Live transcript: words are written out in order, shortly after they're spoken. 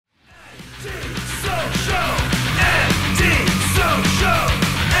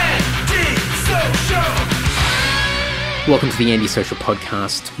Welcome to the Andy Social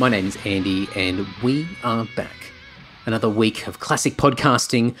Podcast. My name is Andy and we are back. Another week of classic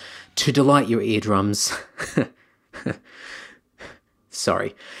podcasting to delight your eardrums.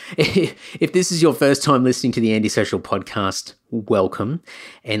 Sorry. If this is your first time listening to the Andy Social Podcast, welcome.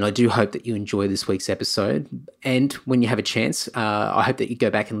 And I do hope that you enjoy this week's episode. And when you have a chance, I hope that you go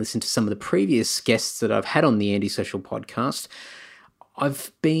back and listen to some of the previous guests that I've had on the Andy Social Podcast.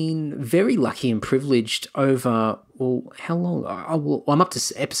 I've been very lucky and privileged over, how long? I'm up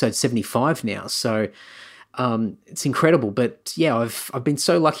to episode 75 now, so it's incredible. But yeah, I've been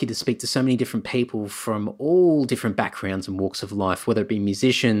so lucky to speak to so many different people from all different backgrounds and walks of life, whether it be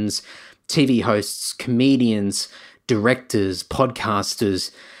musicians, TV hosts, comedians, directors,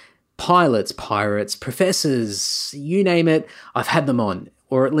 podcasters, pilots, pirates, professors, you name it, I've had them on,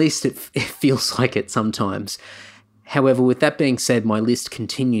 or at least it feels like it sometimes. However, with that being said, my list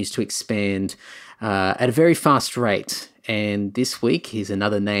continues to expand at a very fast rate, and this week is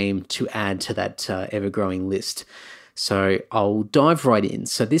another name to add to that ever-growing list. So I'll dive right in.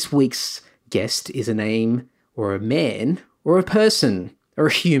 So this week's guest is a name or a man or a person or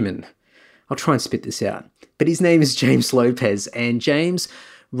a human. I'll try and spit this out. But his name is James Lopes, and James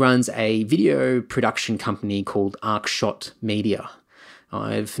runs a video production company called Arcshot Media.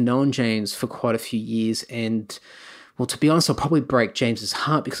 I've known James for quite a few years, and well, to be honest, I'll probably break James's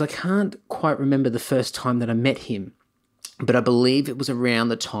heart because I can't quite remember the first time that I met him. But I believe it was around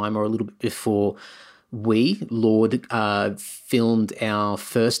the time or a little bit before Lord, filmed our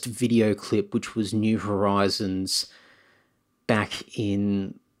first video clip, which was New Horizons back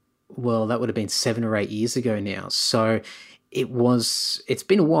in, well, that would have been 7 or 8 years ago now. So it's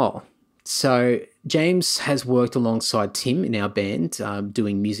been a while. So James has worked alongside Tim in our band,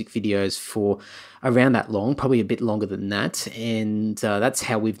 doing music videos for around that long, probably a bit longer than that. And that's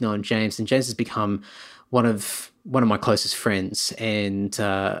how we've known James. And James has become one of my closest friends and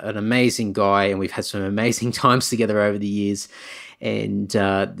an amazing guy. And we've had some amazing times together over the years. And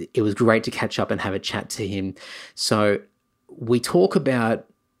it was great to catch up and have a chat to him. So we talk about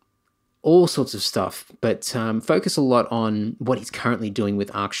all sorts of stuff, but focus a lot on what he's currently doing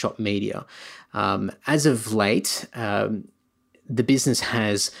with Arcshot Media. As of late, the business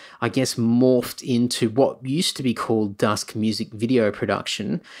has, I guess, morphed into what used to be called Dusk Music Video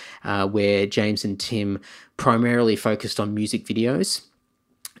Production, where James and Tim primarily focused on music videos.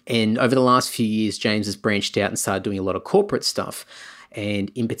 And over the last few years, James has branched out and started doing a lot of corporate stuff, and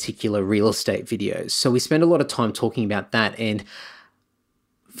in particular, real estate videos. So we spend a lot of time talking about that. And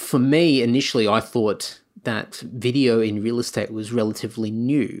for me, initially, I thought that video in real estate was relatively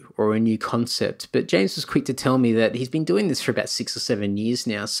new or a new concept. But James was quick to tell me that he's been doing this for about 6 or 7 years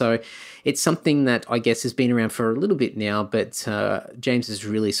now. So it's something that I guess has been around for a little bit now, but James has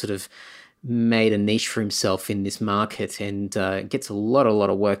really sort of made a niche for himself in this market and gets a lot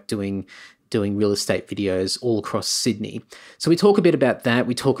of work doing real estate videos all across Sydney. So we talk a bit about that.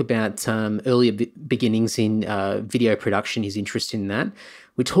 We talk about earlier beginnings in video production, his interest in that.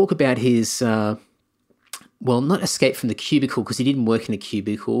 We talk about his, not escape from the cubicle because he didn't work in a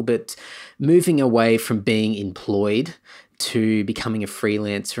cubicle, but moving away from being employed to becoming a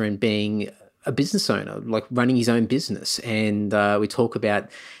freelancer and being a business owner, like running his own business. And we talk about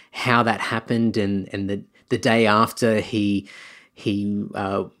how that happened and the day after he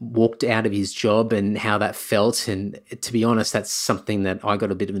walked out of his job and how that felt. And to be honest, that's something that I got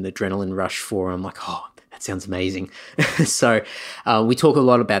a bit of an adrenaline rush for. I'm like, oh, that sounds amazing. So we talk a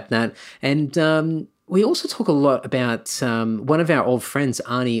lot about that. And we also talk a lot about one of our old friends,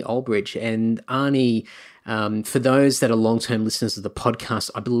 Arnie Olbridge. And Arnie, for those that are long-term listeners of the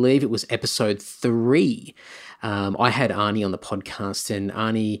podcast, I believe it was episode 3. I had Arnie on the podcast, and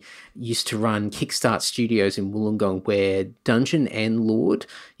Arnie used to run Kickstart Studios in Wollongong where Dungeon and Lord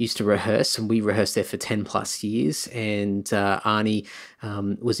used to rehearse, and we rehearsed there for 10 plus years. And Arnie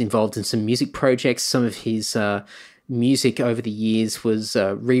was involved in some music projects. Some of his music over the years was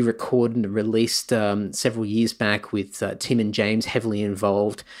re-recorded and released several years back with Tim and James heavily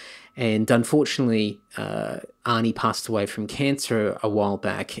involved. And unfortunately, Arnie passed away from cancer a while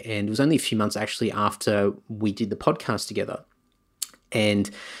back, and it was only a few months actually after we did the podcast together. And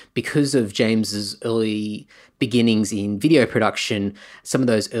because of James's early beginnings in video production, some of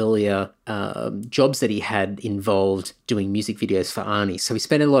those earlier jobs that he had involved doing music videos for Arnie. So we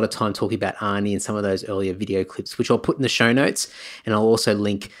spent a lot of time talking about Arnie and some of those earlier video clips, which I'll put in the show notes. And I'll also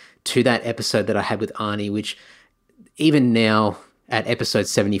link to that episode that I had with Arnie, which even now at episode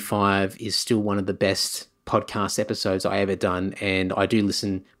 75 is still one of the best podcast episodes I ever done. And I do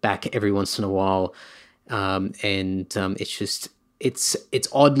listen back every once in a while. It's just, it's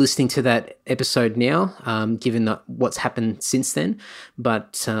odd listening to that episode now, given what's happened since then.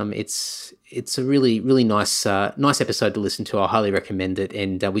 But it's a really nice episode to listen to. I highly recommend it,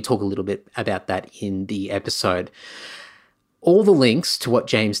 and we talk a little bit about that in the episode. All the links to what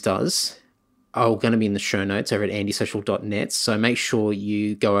James does are going to be in the show notes over at andysocial.net, so make sure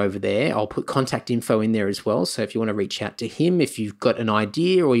you go over there. I'll put contact info in there as well, so if you want to reach out to him, if you've got an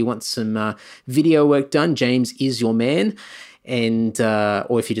idea or you want some video work done, James is your man. And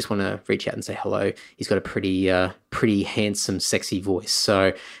or if you just want to reach out and say hello, he's got a pretty handsome, sexy voice,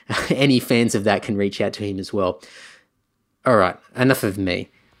 so any fans of that can reach out to him as well. All right, enough of me.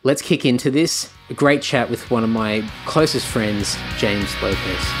 Let's kick into this. A great chat with one of my closest friends, James Lopes.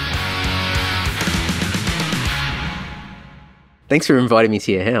 Thanks for inviting me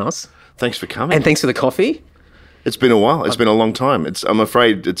to your house. Thanks for coming. And thanks for the coffee. It's been a while. It's been a long time. I'm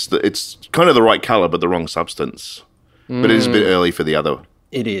afraid it's kind of the right colour but the wrong substance. But it is a bit early for the other.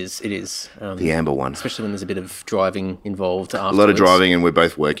 It is. The amber one. Especially when there's a bit of driving involved afterwards. A lot of driving, and we're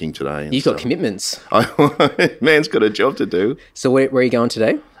both working today. You've got commitments. Man's got a job to do. So where are you going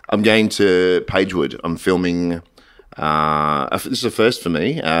today? I'm going to Pagewood. I'm filming, this is a first for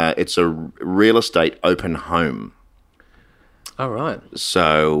me. It's a real estate open home. All right.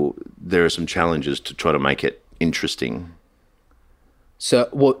 So there are some challenges to try to make it interesting. So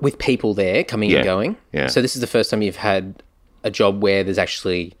with people there coming and going? Yeah. So this is the first time you've had a job where there's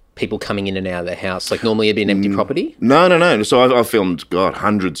actually people coming in and out of the house? Like normally it'd be an empty property? No. So I've filmed,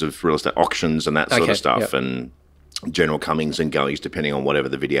 hundreds of real estate auctions and that sort of stuff, and general comings and goings depending on whatever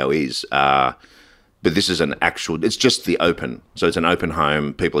the video is. But this is it's just the open. So it's an open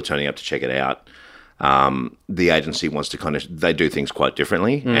home. People are turning up to check it out. The agency wants to they do things quite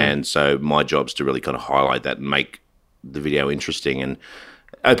differently. And so my job's to really kind of highlight that and make the video interesting, and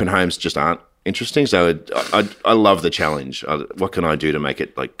open homes just aren't interesting. So I love the challenge. What can I do to make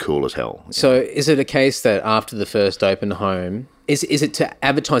it like cool as hell? So is it a case that after the first open home, is it to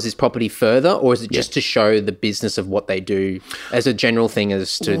advertise this property further, or is it just to show the business of what they do as a general thing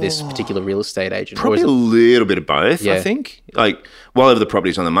as to this particular real estate agent? Probably a little bit of both, I think. Like while the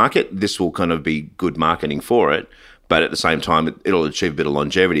property's on the market, this will kind of be good marketing for it. But at the same time, it'll achieve a bit of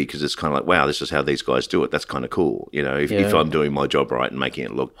longevity because it's kind of like, wow, this is how these guys do it. That's kind of cool, if I'm doing my job right and making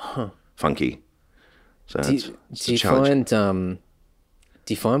it look funky. So do you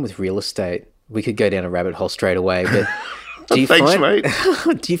find with real estate, we could go down a rabbit hole straight away, but Thanks, mate.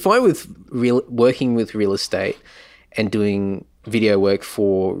 Do you find with working with real estate and doing video work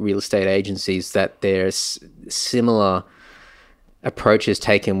for real estate agencies that there's similar approaches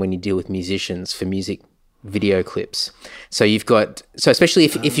taken when you deal with musicians for music video clips? So especially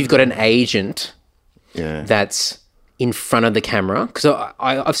if you've got an agent that's in front of the camera, because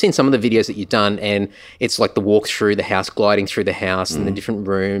I've seen some of the videos that you've done, and it's like the walk through the house, gliding through the house and the different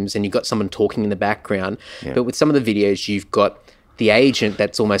rooms, and you've got someone talking in the background. But with some of the videos, you've got the agent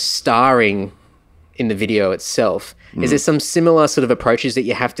that's almost starring in the video itself. Is there some similar sort of approaches that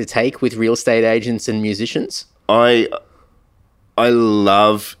you have to take with real estate agents and musicians? I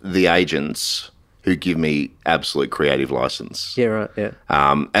love the agents who give me absolute creative license. Yeah, right, yeah.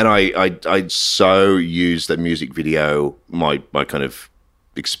 And I so use the music video, my kind of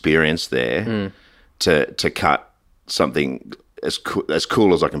experience there, to cut something as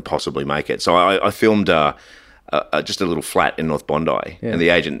cool as I can possibly make it. So I filmed just a little flat in North Bondi, and the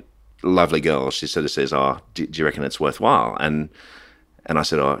agent, lovely girl, she sort of says, do you reckon it's worthwhile? And I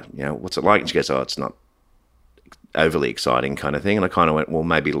said, what's it like? And she goes, it's not overly exciting kind of thing. And I kind of went, well,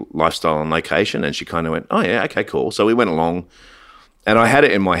 maybe lifestyle and location. And she kind of went, oh yeah, okay, cool. So we went along, and I had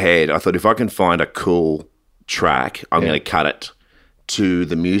it in my head. I thought, if I can find a cool track, I'm going to cut it to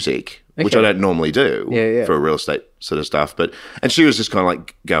the music, which I don't normally do for real estate sort of stuff. And she was just kind of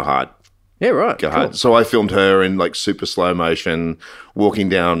like, go hard. Yeah, right. Go hard. So I filmed her in like super slow motion, walking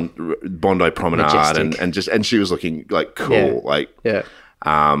down Bondi Promenade, and she was looking like cool,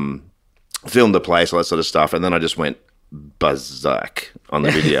 filmed the place, all that sort of stuff, and then I just went berserk on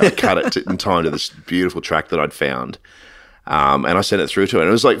the video. I cut it in time to this beautiful track that I'd found, and I sent it through to her. And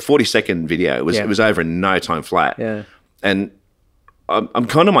it was like 40-second video. It was over in no time flat. Yeah. And I'm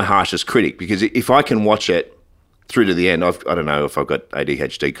kind of my harshest critic, because if I can watch it through to the end, I don't know if I've got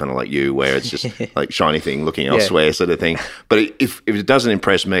ADHD kind of like you, where it's just like shiny thing looking elsewhere sort of thing. But if it doesn't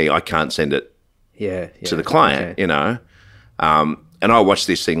impress me, I can't send it to the client, and I watched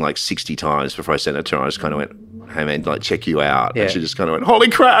this thing like 60 times before I sent it to her. I just kind of went, hey man, like check you out. Yeah. And she just kind of went, holy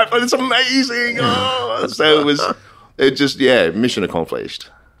crap, it's amazing. So mission accomplished.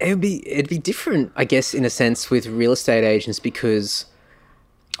 It'd be different, I guess, in a sense with real estate agents, because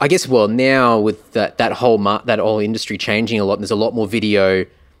I guess, well, now with that whole industry changing a lot, there's a lot more video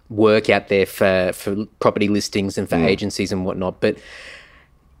work out there for property listings and for agencies and whatnot. But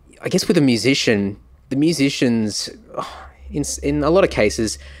I guess with the musicians, in a lot of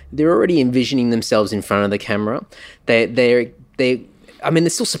cases, they're already envisioning themselves in front of the camera. They're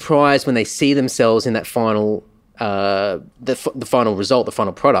still surprised when they see themselves in that final the final result, the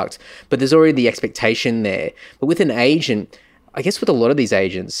final product. But there's already the expectation there. But with an agent, I guess with a lot of these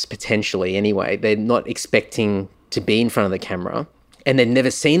agents, potentially anyway, they're not expecting to be in front of the camera, and they've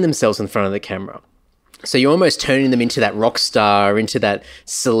never seen themselves in front of the camera. So you're almost turning them into that rock star, into that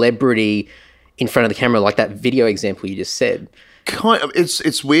celebrity in front of the camera, like that video example you just said.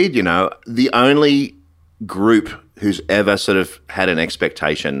 It's weird, you know. The only group who's ever sort of had an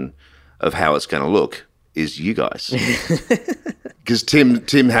expectation of how it's going to look is you guys. Because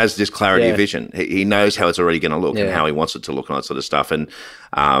Tim has this clarity of vision. He knows how it's already going to look and how he wants it to look and all that sort of stuff. And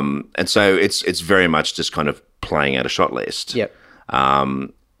so it's very much just kind of playing out a shot list. Yep.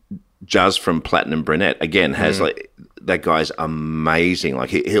 Juz from Platinum Brunette, again, has like, that guy's amazing. Like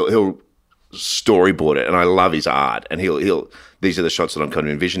he'll storyboard it, and I love his art. And these are the shots that I'm kind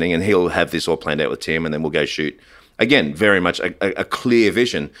of envisioning, and he'll have this all planned out with Tim, and then we'll go shoot. Again, very much a clear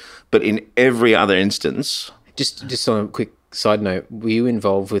vision. But in every other instance... Just on a quick side note, were you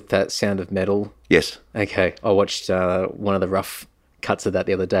involved with that Sound of Metal? Yes. Okay. I watched one of the rough cuts of that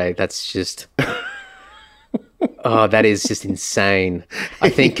the other day. That's just... Oh, that is just insane. I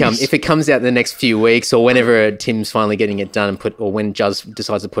think if it comes out in the next few weeks, or whenever Tim's finally getting it done or when Juz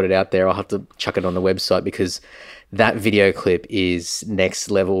decides to put it out there, I'll have to chuck it on the website, because that video clip is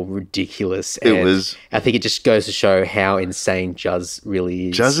next level ridiculous. It was. I think it just goes to show how insane Juz really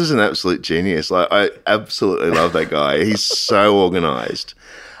is. Juz is an absolute genius. Like, I absolutely love that guy. He's so organised.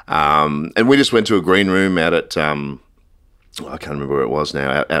 And we just went to a green room out at, I can't remember where it was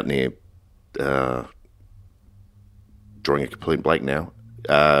now, out near... drawing a complete blank now.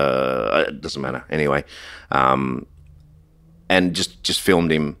 It doesn't matter. Anyway, and just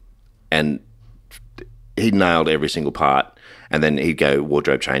filmed him, and he nailed every single part. And then he'd go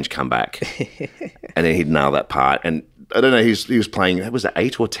wardrobe change, come back, and then he'd nail that part. And I don't know, he was playing. Was it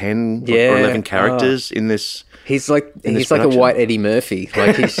 8 or 10 or 11 characters in this? He's like a white Eddie Murphy.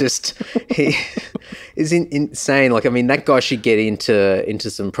 Like he's just he is insane. Like, I mean, that guy should get into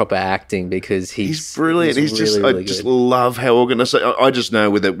some proper acting, because he's brilliant. He's really, just really I just love how organised. I just know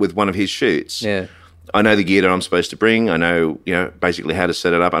with one of his shoots. Yeah. I know the gear that I'm supposed to bring. I know, basically how to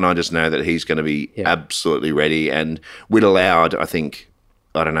set it up, and I just know that he's going to be absolutely ready. And we'd allowed, I think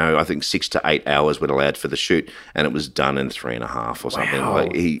 6 to 8 hours we'd allowed for the shoot, and it was done in 3.5 or something. Wow.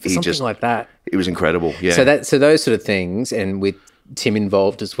 Like he something just like that. It was incredible. Yeah. So those sort of things, and with Tim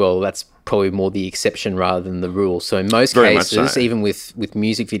involved as well, that's probably more the exception rather than the rule. So in most cases, even with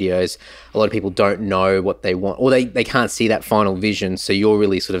music videos, a lot of people don't know what they want, or they can't see that final vision. So you're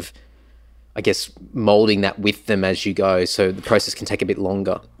really sort of, I guess, molding that with them as you go, so the process can take a bit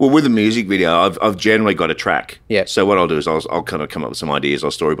longer. Well, with a music video, I've generally got a track. Yeah. So what I'll do is I'll kind of come up with some ideas.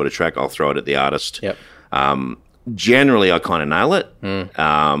 I'll storyboard a track. I'll throw it at the artist. Yep. Generally, I kind of nail it,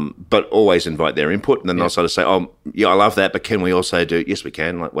 but always invite their input, and then they'll sort of say, "Oh, yeah, I love that, but can we also do?" Yes, we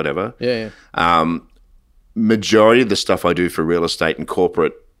can. Like whatever. Yeah. Majority of the stuff I do for real estate and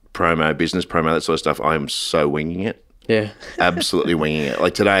corporate promo, business promo, that sort of stuff, I'm so winging it. Yeah. Absolutely winging it.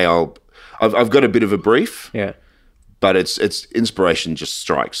 Like today, I've got a bit of a brief. Yeah. But it's inspiration just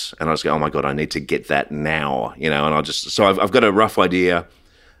strikes, and I just go, oh my God, I need to get that now, and I've got a rough idea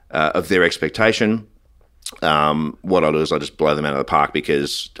of their expectation. What I'll do is I just blow them out of the park,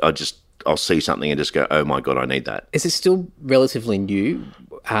 because I'll see something and just go, oh my God, I need that. Is it still relatively new,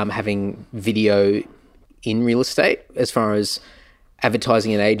 having video in real estate as far as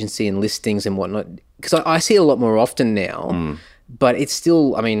advertising an agency and listings and whatnot? Because I see it a lot more often now. But it's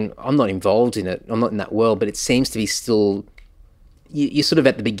still, I mean, I'm not involved in it. I'm not in that world, but it seems to be still, you're sort of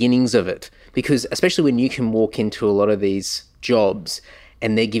at the beginnings of it, because especially when you can walk into a lot of these jobs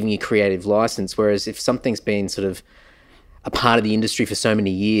and they're giving you creative license, whereas if something's been sort of a part of the industry for so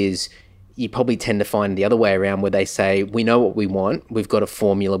many years, you probably tend to find the other way around, where they say, we know what we want, we've got a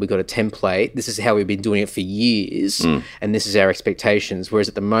formula, we've got a template, this is how we've been doing it for years, and this is our expectations. Whereas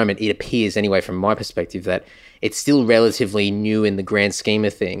at the moment, it appears, anyway, from my perspective, that it's still relatively new in the grand scheme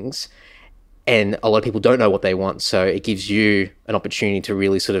of things, and a lot of people don't know what they want. So it gives you an opportunity to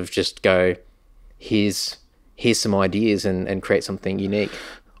really sort of just go, here's some ideas, and create something unique.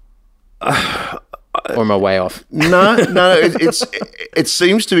 Or am I way off? No, it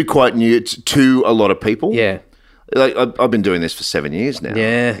seems to be quite new to a lot of people. Yeah. Like I've been doing this for 7 years now.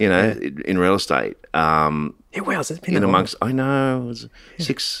 Yeah. in real estate. Yeah, wow, it's been in that long. amongst. I know, it was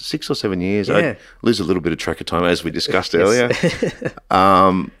 6 or 7 years. Yeah. I lose a little bit of track of time, as we discussed earlier.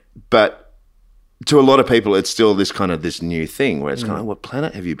 But to a lot of people, it's still this new thing where it's kind of, what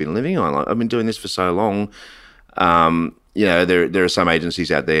planet have you been living on? Like, I've been doing this for so long. There are some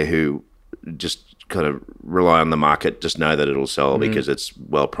agencies out there who just kind of rely on the market, just know that it'll sell because it's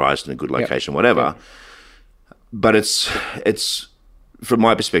well priced in a good location, whatever. Yep. But it's from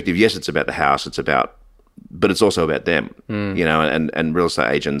my perspective, yes, it's about the house, but it's also about them, and real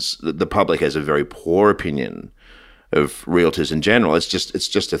estate agents. The public has a very poor opinion of realtors in general. It's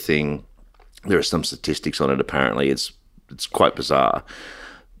just a thing. There are some statistics on it. Apparently, it's quite bizarre.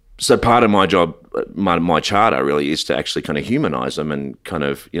 So part of my job, my charter really is to actually kind of humanize them and kind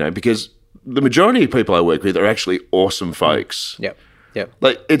of, because the majority of people I work with are actually awesome folks. Yep.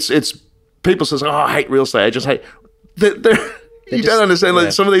 Like it's people says, oh, I hate real estate agents. You don't understand.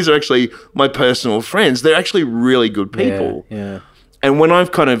 Like, some of these are actually my personal friends. They're actually really good people. Yeah. And when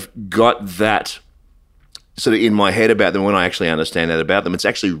I've kind of got that sort of in my head about them, when I actually understand that about them, it's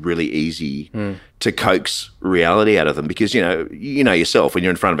actually really easy to coax reality out of them because, you know yourself, when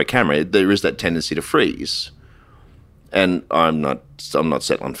you're in front of a camera, there is that tendency to freeze. And I'm not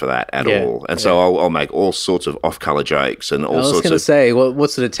settling for that at all. And so I'll make all sorts of off-color jokes and all sorts of... I was going to say, what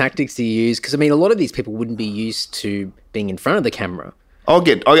sort of tactics do you use? Because, I mean, a lot of these people wouldn't be used to being in front of the camera.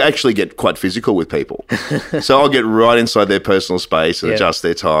 I actually get quite physical with people. So I'll get right inside their personal space and adjust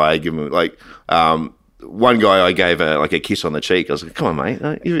their tie, give them, like... one guy I gave a kiss on the cheek. I was like, "Come on, mate!"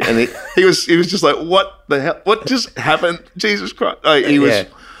 And he was just like, "What the hell? What just happened? Jesus Christ!" He was,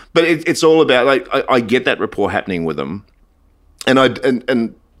 but it's all about like I get that rapport happening with them, and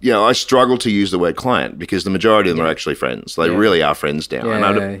I struggle to use the word client because the majority of them are actually friends. They really are friends now. And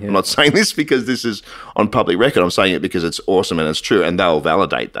I'm not saying this because this is on public record. I'm saying it because it's awesome and it's true, and they'll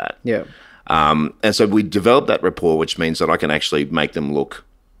validate that. Yeah. And so we develop that rapport, which means that I can actually make them look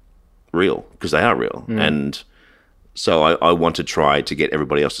real because they are real. And so I want to try to get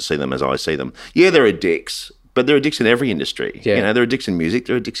everybody else to see them as I see them. Yeah, there are dicks, but there are dicks in every industry. Yeah. There are dicks in music.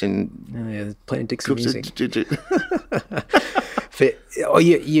 There are dicks in... there's plenty of dicks in music.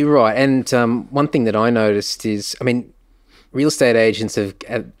 You're right. And one thing that I noticed is, I mean, real estate agents have,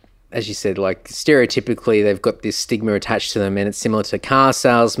 as you said, like stereotypically they've got this stigma attached to them, and it's similar to car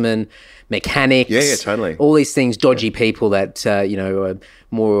salesmen, mechanics. Yeah, totally. All these things, dodgy people that, are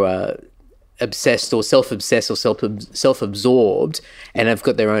more obsessed or self-obsessed or self-absorbed and have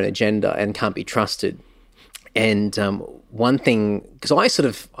got their own agenda and can't be trusted. And one thing, because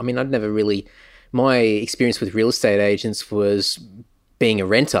I'd never really, my experience with real estate agents was being a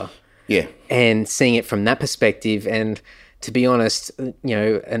renter. Yeah. And seeing it from that perspective. And to be honest,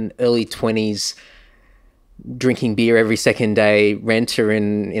 an early 20s drinking beer every second day renter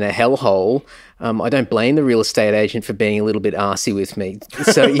in a hellhole, I don't blame the real estate agent for being a little bit arsey with me.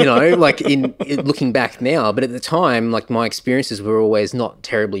 So, like in looking back now, but at the time, like my experiences were always not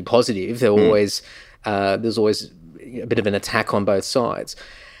terribly positive. There were always, there's always a bit of an attack on both sides.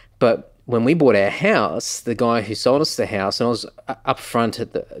 But when we bought our house, the guy who sold us the house, and I was up front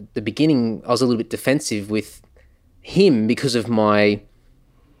at the beginning, I was a little bit defensive with him because of my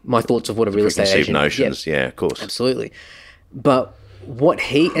thoughts of what a real estate agent... notions, yeah, of course. Absolutely. But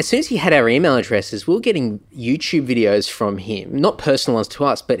as soon as he had our email addresses, we were getting YouTube videos from him, not personal ones to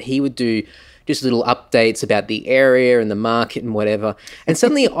us, but he would do just little updates about the area and the market and whatever. And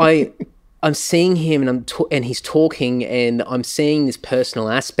suddenly I'm seeing him and he's talking and I'm seeing this personal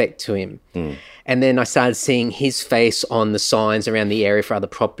aspect to him. And then I started seeing his face on the signs around the area for other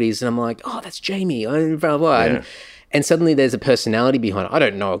properties, and I'm like, oh, that's Jamie, blah, blah, blah. Yeah. And suddenly there's a personality behind it. I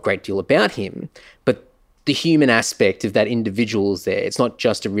don't know a great deal about him, but the human aspect of that individual is there. It's not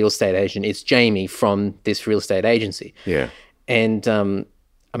just a real estate agent. It's Jamie from this real estate agency. Yeah. And,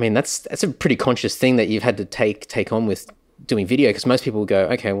 I mean, that's a pretty conscious thing that you've had to take on with doing video, because most people go,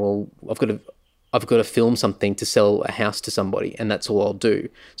 okay, well, I've got to film something to sell a house to somebody, and that's all I'll do.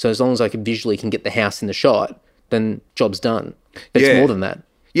 So as long as I can visually get the house in the shot, then job's done. But it's more than that.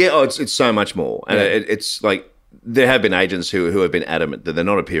 Yeah, it's so much more. And it's like, there have been agents who have been adamant that they're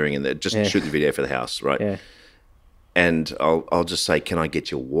not appearing in there, just shoot the video for the house, right? Yeah. And I'll just say, can I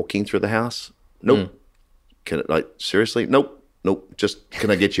get you walking through the house? Nope. Can it, seriously? Nope. Just, can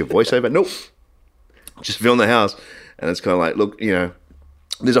I get you a voiceover? Nope. Just film the house. And it's kind of like, look,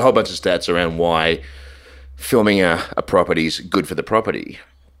 there's a whole bunch of stats around why filming a property is good for the property.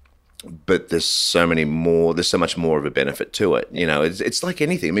 But there's so much more of a benefit to it. It's like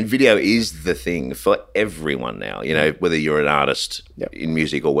anything. I mean, video is the thing for everyone now, whether you're an artist in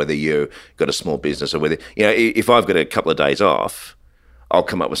music or whether you've got a small business or whether, if I've got a couple of days off, I'll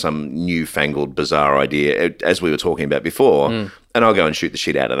come up with some newfangled, bizarre idea, as we were talking about before, and I'll go and shoot the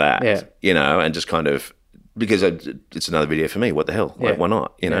shit out of that, and just kind of, because it's another video for me. What the hell? Like, why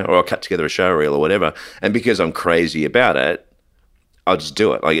not? Or I'll cut together a show reel or whatever. And because I'm crazy about it, I'll just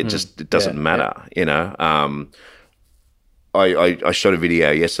do it. Like, it doesn't matter, I shot a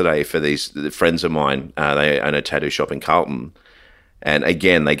video yesterday for these friends of mine. They own a tattoo shop in Carlton. And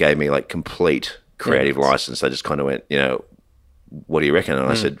again, they gave me like complete creative license. They just kind of went, what do you reckon? And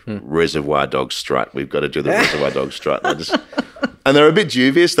I said, Reservoir Dog strut. We've got to do the Reservoir Dog strut. And they were a bit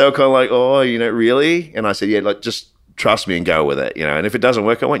dubious. They were kind of like, oh, really? And I said, yeah, like, just trust me and go with it, And if it doesn't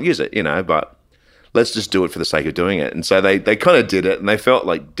work, I won't use it, but let's just do it for the sake of doing it. And so they kind of did it, and they felt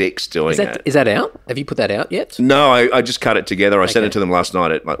like dicks doing it. Is that out? Have you put that out yet? No, I just cut it together. I sent it to them last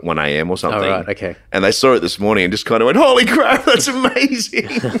night at like 1 a.m. or something. Oh, right, okay. And they saw it this morning and just kind of went, holy crap, that's amazing.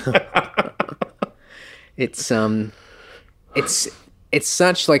 It's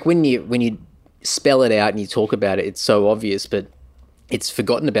such, like, when you spell it out and you talk about it, it's so obvious, but it's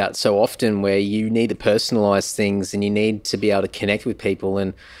forgotten about so often, where you need to personalize things and you need to be able to connect with people.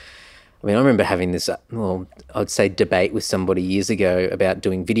 And I mean, I remember having this, I'd say debate with somebody years ago about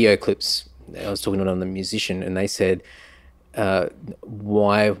doing video clips. I was talking to another musician, and they said,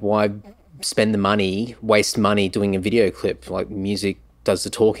 why spend the money, waste money doing a video clip? Like, music does the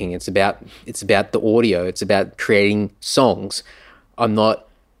talking. It's about the audio. It's about creating songs. I'm not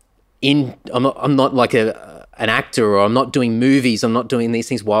like an actor, or I'm not doing movies. I'm not doing these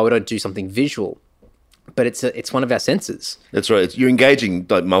things. Why would I do something visual? But it's one of our senses. That's right. You're engaging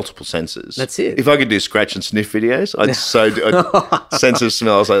like multiple senses. That's it. If I could do scratch and sniff videos, I'd sense of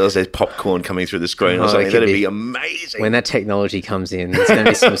smells, like there's popcorn coming through the screen or something. That'd be amazing. When that technology comes in, there's going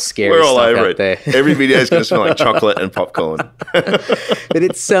to be some scary We're all stuff over out there. Every video is going to smell like chocolate and popcorn. But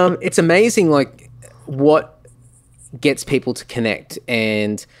it's amazing, like, what gets people to connect,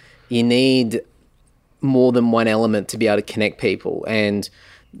 and you need more than one element to be able to connect people. And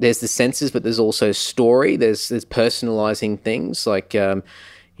there's the senses, but there's also story. There's personalizing things. Like, I'm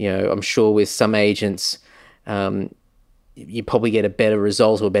sure with some agents, you probably get a better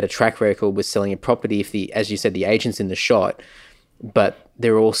result or a better track record with selling a property if as you said, the agent's in the shot, but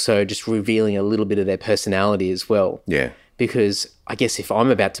they're also just revealing a little bit of their personality as well. Yeah. Because I guess if I'm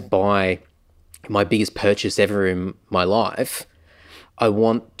about to buy my biggest purchase ever in my life, I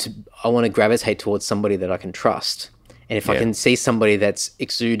want to gravitate towards somebody that I can trust. And if I can see somebody that's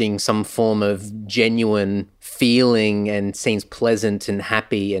exuding some form of genuine feeling and seems pleasant and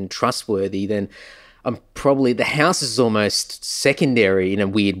happy and trustworthy, then the house is almost secondary in a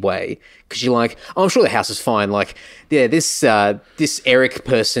weird way, because you're like, oh, I'm sure the house is fine. Like, yeah, this Eric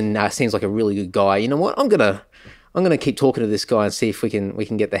person seems like a really good guy. You know what? I'm gonna keep talking to this guy and see if we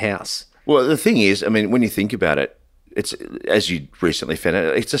can get the house. Well, the thing is, I mean, when you think about it, it's, as you recently found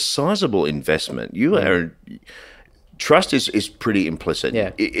out, it's a sizable investment. Trust is pretty implicit,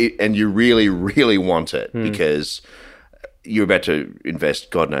 and you really, really want it because you're about to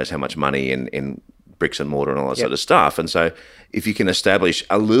invest God knows how much money in bricks and mortar and all that sort of stuff. And so if you can establish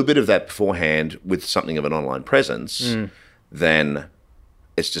a little bit of that beforehand with something of an online presence, then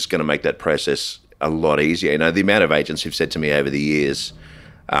it's just going to make that process a lot easier. The amount of agents who've said to me over the years,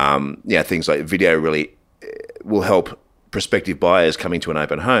 things like video really will help prospective buyers coming to an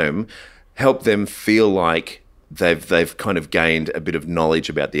open home, help them feel like they've kind of gained a bit of knowledge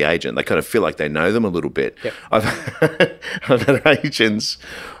about the agent. They kind of feel like they know them a little bit. Yep. I've had agents.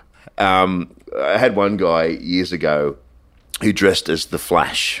 I had one guy years ago who dressed as the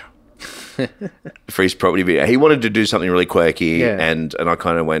Flash for his property video. He wanted to do something really quirky, and I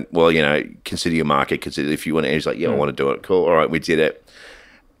kind of went, well, consider your market. Consider if you want to. He's like, yeah, I want to do it. Cool. All right, we did it.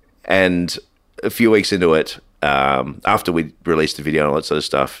 And a few weeks into it, after we released the video and all that sort of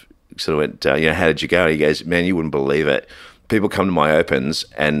stuff, sort of went, how did you go? He goes, man, you wouldn't believe it. People come to my opens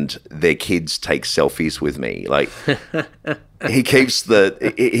and their kids take selfies with me. Like, he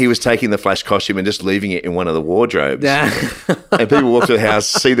was taking the Flash costume and just leaving it in one of the wardrobes. And people walk to the house,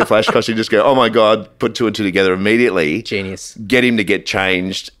 see the Flash costume, just go, oh my God, put two and two together immediately. Genius. Get him to get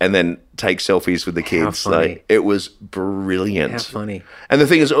changed and then take selfies with the kids. How funny. Like, it was brilliant. How funny. And the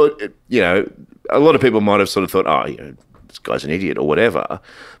thing is, a lot of people might have sort of thought, oh, this guy's an idiot or whatever.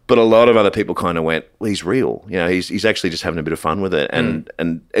 But a lot of other people kind of went, well, he's real. He's actually just having a bit of fun with it,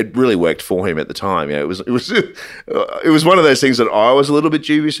 and it really worked for him at the time. It was one of those things that I was a little bit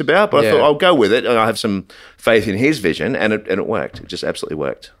dubious about, but I thought I'll go with it, and I have some faith in his vision, and it worked. It just absolutely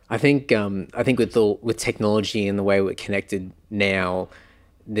worked. I think with technology and the way we're connected now,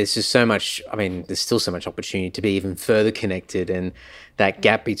 there's just so much. I mean, there's still so much opportunity to be even further connected, and that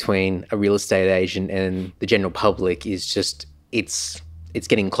gap between a real estate agent and the general public is just it's it's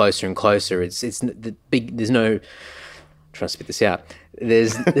getting closer and closer. It's the big. There's no. Trying to spit this out.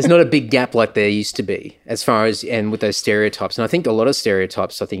 There's not a big gap like there used to be as far as and with those stereotypes. And I think a lot of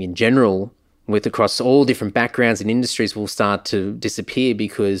stereotypes, I think in general, with across all different backgrounds and industries, will start to disappear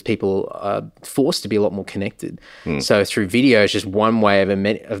because people are forced to be a lot more connected. So through video is just one way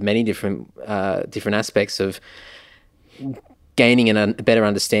of many different aspects of gaining a better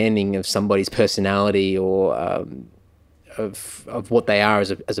understanding of somebody's personality or of what they are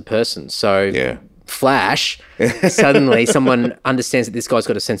as a person. So. Yeah. Flash, suddenly someone understands that this guy's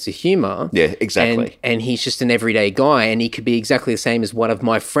got a sense of humor. Yeah, exactly. And he's just an everyday guy, and he could be exactly the same as one of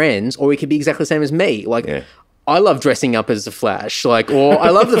my friends, or he could be exactly the same as me. Like, I love dressing up as the Flash, or I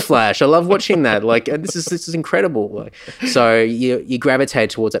love the Flash. I love watching that. Like, this is incredible. Like, so you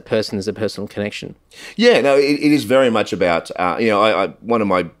gravitate towards that person as a personal connection. Yeah, no, it is very much about one of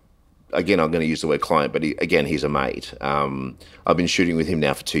my. Again, I'm going to use the word client, but he's a mate. I've been shooting with him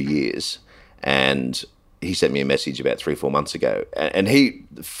now for 2 years. And he sent me a message about 3 or 4 months ago, and he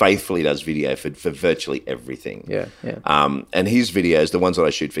faithfully does video for virtually everything. Yeah. And his videos, the ones that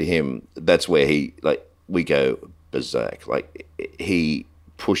I shoot for him, that's where we go berserk. Like, he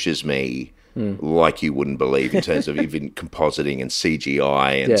pushes me like you wouldn't believe in terms of even compositing and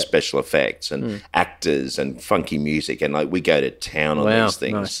CGI and special effects and actors and funky music, and like we go to town on these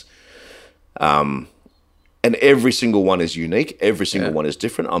things. Nice. And every single one is unique. Every single one is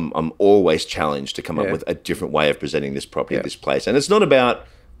different. I'm always challenged to come up with a different way of presenting this property at this place. And it's not about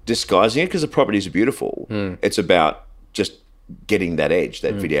disguising it because the properties are beautiful. It's about just getting that edge,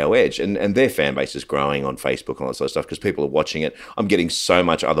 that video edge. And their fan base is growing on Facebook and all that sort of stuff because people are watching it. I'm getting so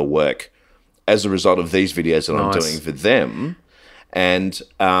much other work as a result of these videos that I'm doing for them. And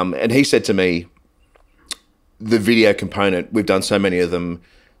he said to me, the video component, we've done so many of them,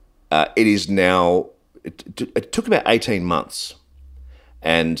 it is now... It took about 18 months,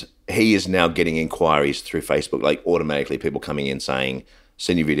 and he is now getting inquiries through Facebook, like automatically people coming in saying,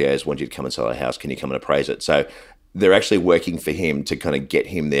 send your videos, want you to come and sell a house, can you come and appraise it? So they're actually working for him to kind of get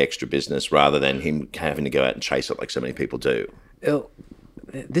him the extra business rather than him having to go out and chase it like so many people do.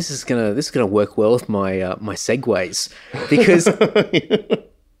 This is gonna work well with my my segues because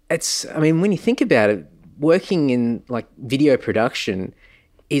it's. I mean, when you think about it, working in like video production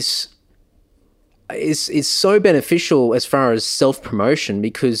is so beneficial as far as self-promotion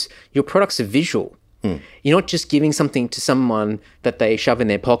because your products are visual. You're not just giving something to someone that they shove in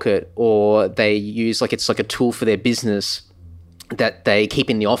their pocket or they use like it's like a tool for their business that they keep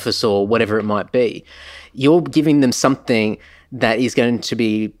in the office or whatever it might be. You're giving them something that is going to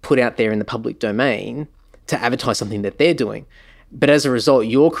be put out there in the public domain to advertise something that they're doing. But as a result,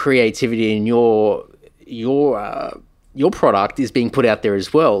 your creativity and your product is being put out there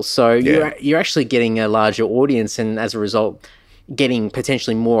as well. So you're actually getting a larger audience and as a result, getting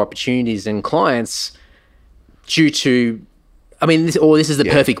potentially more opportunities and clients due to, I mean, this is the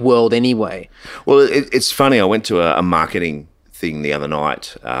perfect world anyway. Well, it's funny. I went to a marketing thing the other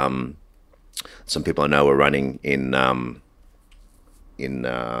night. Some people I know were running in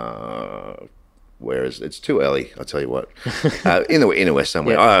where is it's too early. I'll tell you what, in the West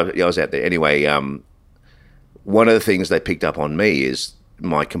somewhere. I was out there anyway. One of the things they picked up on me is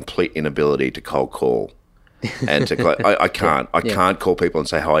my complete inability to cold call. And I can't call people and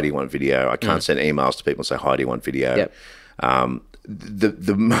say, hi, do you want video? I can't send emails to people and say, hi, do you want video? Yep.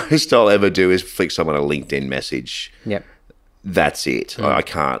 The most I'll ever do is flick someone a LinkedIn message. Yep. That's it. I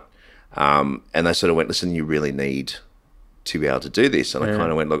can't. And they sort of went, listen, you really need to be able to do this. And I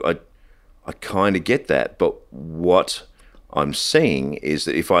kind of went, look, I kind of get that. But what I'm seeing is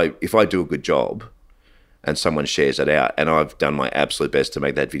that if I do a good job and someone shares it out and I've done my absolute best to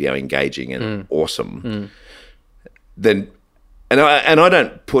make that video engaging and awesome, then and I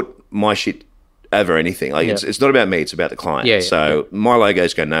don't put my shit over anything. Like it's not about me, it's about the client. So my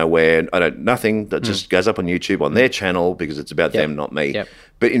logos go nowhere. Nothing that just goes up on YouTube on their channel because it's about them, not me.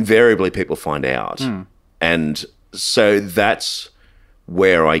 But invariably people find out. And so that's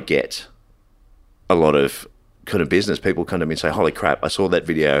where I get a lot of kind of business. People come to me and say, holy crap, I saw that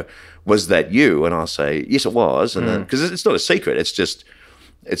video. Was that you? And I'll say, yes, it was. And then, because it's not a secret. It's just,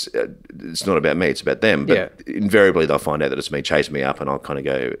 it's not about me. It's about them. But invariably they'll find out that it's me, chase me up, and I'll kind of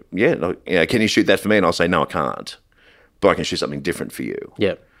go, can you shoot that for me? And I'll say, no, I can't. But I can shoot something different for you.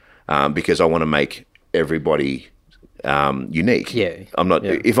 Because I want to make everybody unique. I'm not.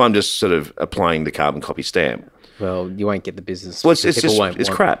 If I'm just sort of applying the carbon copy stamp, well, you won't get the business. Well, it's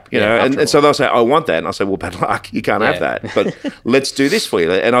crap, you know. And so they'll say, I want that. And I'll say, well, bad luck. You can't have that. But let's do this for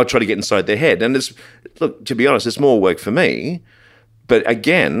you. And I'll try to get inside their head. And look, to be honest, it's more work for me. But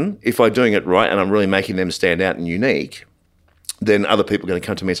again, if I'm doing it right and I'm really making them stand out and unique, then other people are going to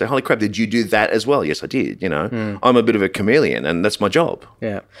come to me and say, holy crap, did you do that as well? Yes, I did. I'm a bit of a chameleon, and that's my job.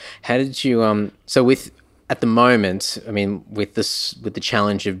 Yeah. How did you, so with, at the moment, I mean, with the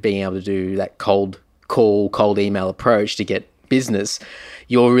challenge of being able to do that cold call, cold email approach to get business,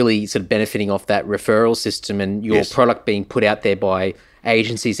 you're really sort of benefiting off that referral system and your product being put out there by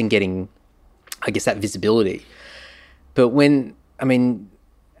agencies and getting, I guess, that visibility. But when, I mean,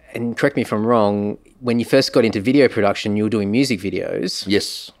 and correct me if I'm wrong, when you first got into video production, you were doing music videos.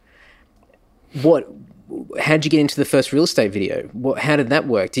 Yes. How did you get into the first real estate video? How did that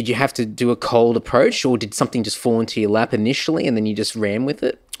work? Did you have to do a cold approach, or did something just fall into your lap initially and then you just ran with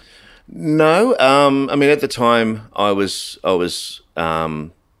it? No. I mean, at the time I was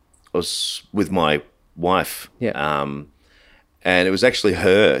with my wife. Yeah. And it was actually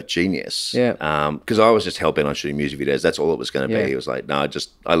her genius. Yeah. Because I was just hell-bent on shooting music videos. That's all it was going to be. Yeah. It was like, no,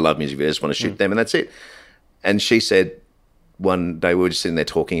 I love music videos. I just want to shoot them, and that's it. And she said one day, we were just sitting there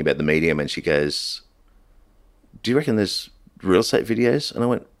talking about the medium, and she goes, do you reckon there's real estate videos? And I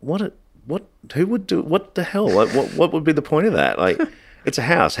went, what, who would do, what the hell? Like, what would be the point of that? Like, it's a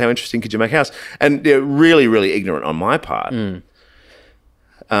house. How interesting could you make a house? And really, really ignorant on my part.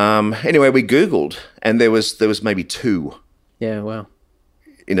 Anyway, we Googled, and there was maybe 2. Yeah, wow.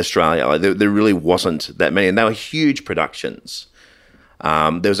 In Australia. Like, there really wasn't that many, and they were huge productions.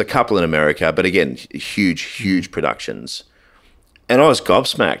 There was a couple in America, but again, huge productions. And I was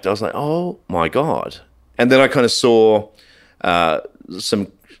gobsmacked. I was like, oh my God. And then I kind of saw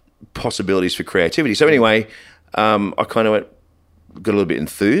some possibilities for creativity. So anyway, I kind of got a little bit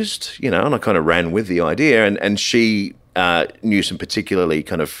enthused, and I kind of ran with the idea, and she knew some particularly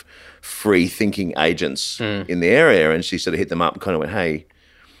kind of free thinking agents in the area, and she sort of hit them up and kind of went, hey,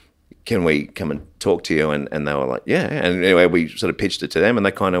 can we come and talk to you? And they were like, yeah. And anyway, we sort of pitched it to them, and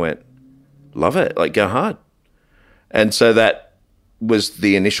they kind of went, love it, like, go hard. And so that was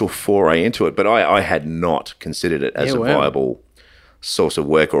the initial foray into it, but I had not considered it as a viable source of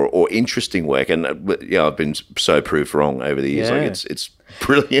work or interesting work, and I've been so proved wrong over the years. Like, it's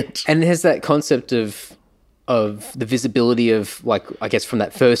brilliant. And has that concept of the visibility of, like, I guess from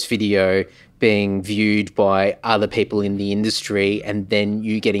that first video being viewed by other people in the industry, and then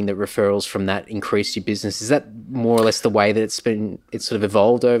you getting the referrals from that increased your business, is that more or less the way that it's sort of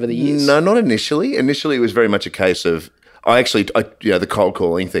evolved over the years? No, not initially. Initially, it was very much a case of the cold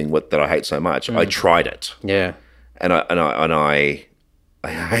calling thing that I hate so much. I tried it. Yeah. And I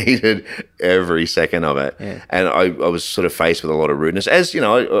hated every second of it. Yeah. And I was sort of faced with a lot of rudeness. As,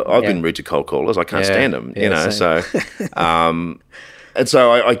 I've been rude to cold callers. I can't stand them, same. So, and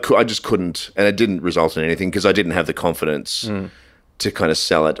so I just couldn't, and it didn't result in anything because I didn't have the confidence to kind of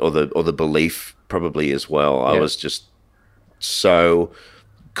sell it, or the belief probably as well. I was just so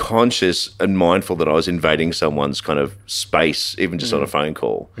conscious and mindful that I was invading someone's kind of space, even just on a phone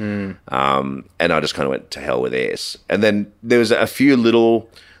call. And I just kind of went to hell with theirs. And then there was a few little,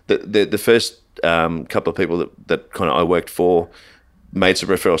 the first couple of people that kind of I worked for made some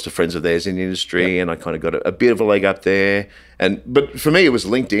referrals to friends of theirs in the industry, and I kind of got a bit of a leg up there. But for me, it was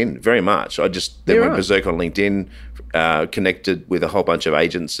LinkedIn very much. I just went berserk on LinkedIn, connected with a whole bunch of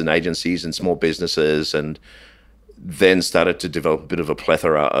agents and agencies and small businesses, and then started to develop a bit of a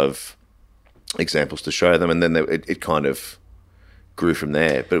plethora of examples to show them, and then it kind of grew from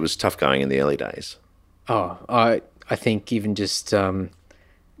there. But it was tough going in the early days. Oh, I think even just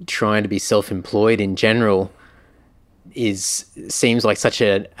trying to be self-employed in general seems like such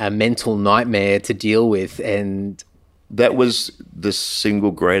a mental nightmare to deal with, and that was the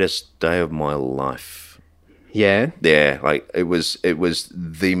single greatest day of my life. Yeah, like it was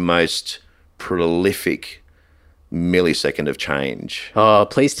the most prolific millisecond of change. Oh,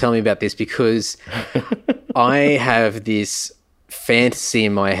 please tell me about this, because I have this fantasy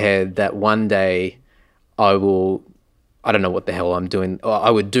in my head that one day I don't know what the hell I'm doing, or I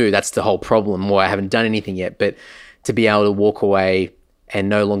would do. That's the whole problem, why I haven't done anything yet. But to be able to walk away and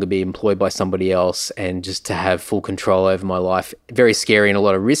no longer be employed by somebody else, and just to have full control over my life, very scary and a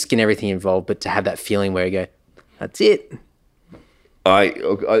lot of risk and everything involved, but to have that feeling where you go, that's it.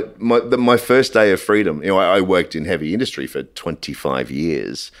 My first day of freedom, I worked in heavy industry for 25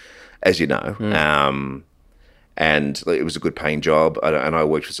 years, as you know, and it was a good paying job, and I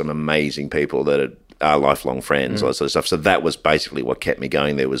worked with some amazing people that are lifelong friends, all that sort of stuff. So that was basically what kept me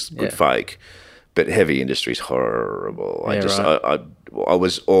going. There was good folk. But heavy industry is horrible. I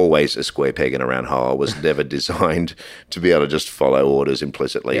was always a square peg in a round hole. I was never designed to be able to just follow orders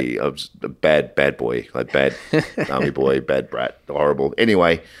implicitly. I was a bad boy, like bad army boy, bad brat, horrible.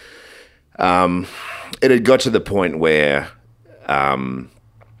 Anyway, it had got to the point where I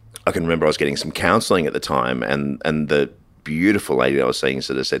can remember I was getting some counselling at the time, and the beautiful lady I was seeing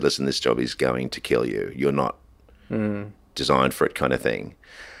sort of said, listen, this job is going to kill you. You're not designed for it, kind of thing.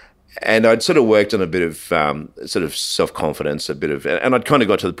 And I'd sort of worked on a bit of sort of self-confidence, and I'd kind of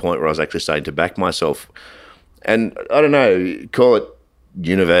got to the point where I was actually starting to back myself. And I don't know, call it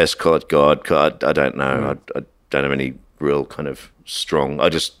universe, call it God, I don't know. I don't have any real kind of strong, I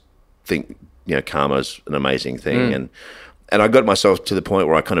just think, karma's an amazing thing. And I got myself to the point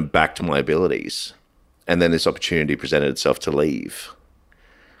where I kind of backed my abilities. And then this opportunity presented itself to leave.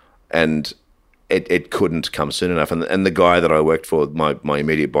 And it couldn't come soon enough. And the guy that I worked for, my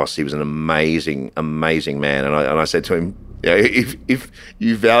immediate boss, he was an amazing, amazing man. And I said to him, if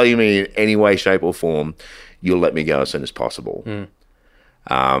you value me in any way, shape or form, you'll let me go as soon as possible.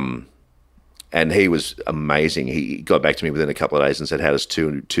 And he was amazing. He got back to me within a couple of days and said, how does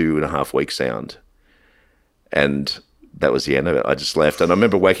 2.5 weeks sound? And that was the end of it. I just left. And I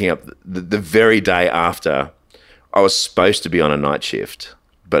remember waking up the very day after. I was supposed to be on a night shift,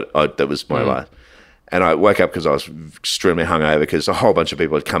 but that was my life. And I woke up because I was extremely hungover because a whole bunch of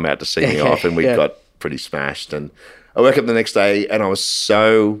people had come out to see me off, and we got pretty smashed. And I woke up the next day and I was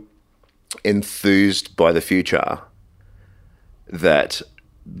so enthused by the future that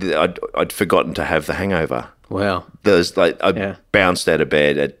I'd forgotten to have the hangover. Wow. There's I bounced out of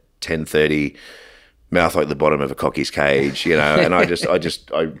bed at 10:30, mouth like the bottom of a cockie's cage, and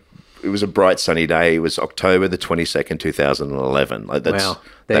it was a bright sunny day. It was October the 22nd, 2011.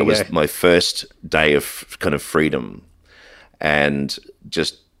 That was my first day of kind of freedom, and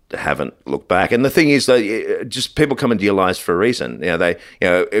just haven't looked back. And the thing is that just people come into your lives for a reason.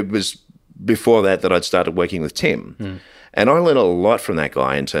 It was before that I'd started working with Tim. And I learned a lot from that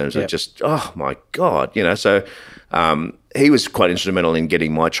guy in terms of just, oh my God, so he was quite instrumental in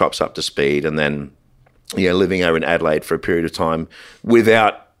getting my chops up to speed. And then, living over in Adelaide for a period of time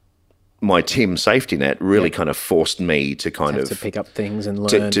without my Tim safety net really kind of forced me to to pick up things and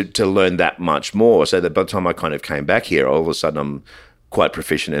learn. To learn that much more. So that by the time I kind of came back here, all of a sudden I'm quite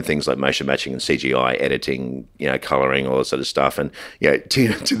proficient in things like motion matching and CGI editing, coloring, all that sort of stuff. And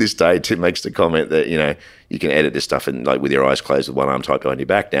to this day, Tim makes the comment that you can edit this stuff and with your eyes closed with one arm tied behind your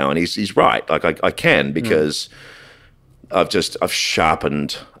back now, and he's right. I can because I've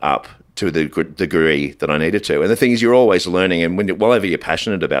sharpened up to the degree that I needed to. And the thing is, you're always learning, and whenever you're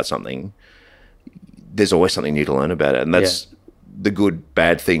passionate about something, there's always something new to learn about it. And that's the good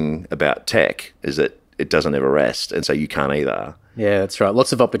bad thing about tech, is that it doesn't ever rest, and so you can't either. Yeah, that's right.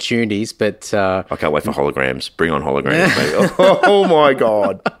 Lots of opportunities, but I can't wait for holograms. Bring on holograms. Oh my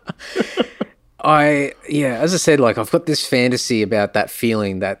God. As I said, I've got this fantasy about that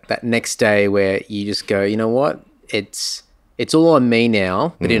feeling, that next day where you just go, you know what? It's all on me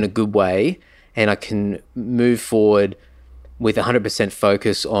now, but in a good way, and I can move forward with 100%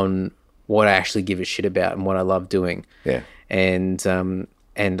 focus on what I actually give a shit about and what I love doing. Yeah. And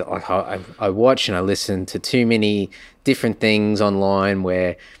I watch and I listen to too many different things online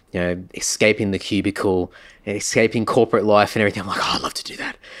where, escaping the cubicle, escaping corporate life and everything. I'm like, oh, I'd love to do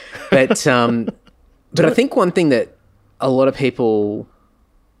that. But I think one thing that a lot of people,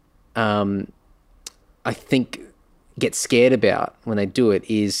 I think, get scared about when they do it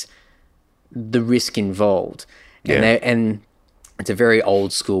is the risk involved. And it's a very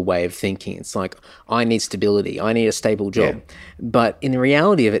old school way of thinking. It's like, I need stability. I need a stable job. Yeah. But in the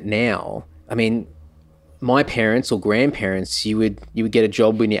reality of it now, I mean, my parents or grandparents, you would get a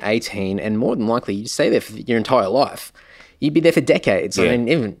job when you're 18, and more than likely you'd stay there for your entire life. You'd be there for decades. Yeah. I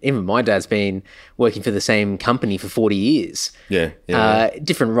mean, even my dad's been working for the same company for 40 years.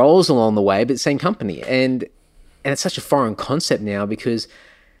 Different roles along the way, but same company. And it's such a foreign concept now because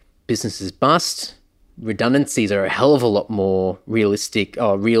businesses bust. Redundancies are a hell of a lot more real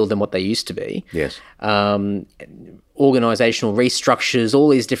than what they used to be. Yes. Organizational restructures, all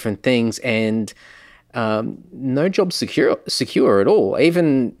these different things, and no job secure at all.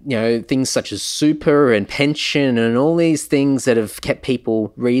 Even things such as super and pension and all these things that have kept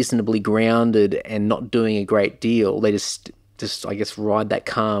people reasonably grounded and not doing a great deal. They just I guess ride that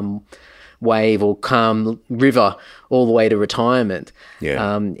calm wave or calm river all the way to retirement.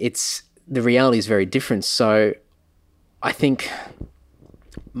 Yeah. The reality is very different. So I think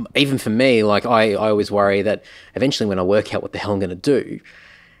even for me, I always worry that eventually when I work out what the hell I'm going to do,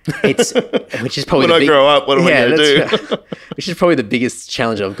 which is probably when I grow up, what am I going to do? Which is probably the biggest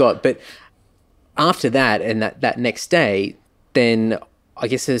challenge I've got. But after that and that next day, then I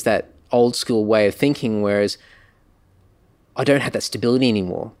guess there's that old school way of thinking, whereas I don't have that stability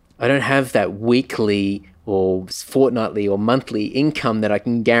anymore. I don't have that weekly or fortnightly or monthly income that I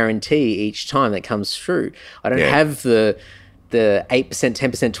can guarantee each time that comes through. I don't have the the 8%,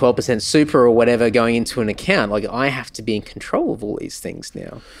 10%, 12% super or whatever going into an account. Like, I have to be in control of all these things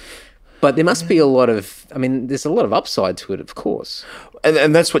now. But there must be a lot of, I mean, there's a lot of upside to it, of course.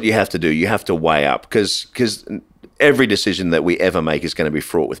 And that's what you have to do. You have to weigh up because every decision that we ever make is going to be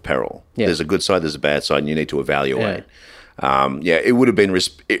fraught with peril. Yeah. There's a good side, there's a bad side, and you need to evaluate. It would have been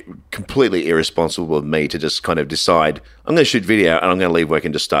completely irresponsible of me to just kind of decide I'm going to shoot video and I'm going to leave work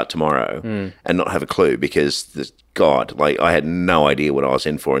and just start tomorrow and not have a clue because, God, like I had no idea what I was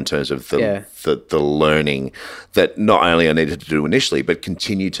in for in terms of the learning that not only I needed to do initially but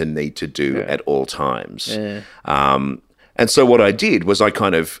continue to need to do at all times. Yeah. And so what I did was I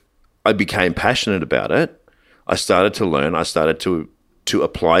became passionate about it. I started to learn. I started to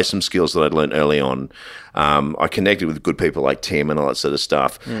apply some skills that I'd learned early on. I connected with good people like Tim and all that sort of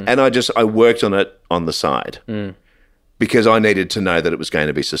stuff. And I worked on it on the side because I needed to know that it was going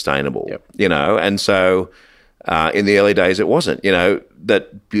to be sustainable, you know? And so in the early days, it wasn't, you know,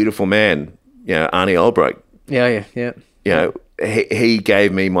 that beautiful man, you know, Arnie Albrecht. Yeah. You know, he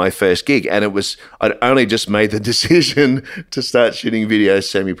gave me my first gig and I'd only just made the decision to start shooting videos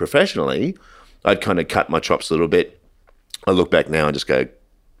semi-professionally. I'd kind of cut my chops a little bit. I look back now and just go,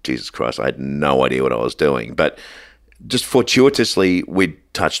 Jesus Christ, I had no idea what I was doing. But just fortuitously, we'd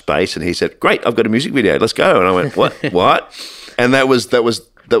touched base and he said, great, I've got a music video, let's go. And I went, what? What? And that was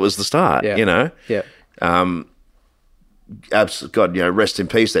the start, you know? Yeah. God, you know, rest in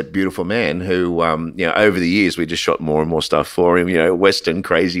peace, that beautiful man who, you know, over the years, we just shot more and more stuff for him, you know,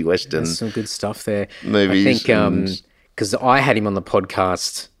 crazy Western. There's some good stuff there. Movies. I think, because I had him on the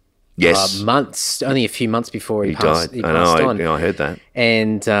podcast only a few months before he passed on. I heard that.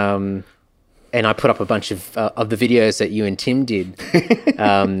 And I put up a bunch of the videos that you and Tim did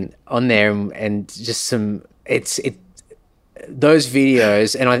on there, and just those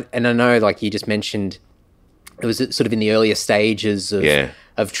videos, and I know, like you just mentioned, it was sort of in the earlier stages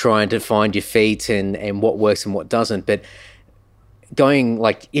of trying to find your feet and what works and what doesn't, but going,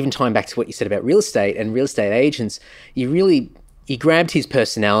 like, even tying back to what you said about real estate and real estate agents, you grabbed his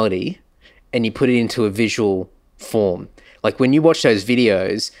personality and you put it into a visual form. Like, when you watch those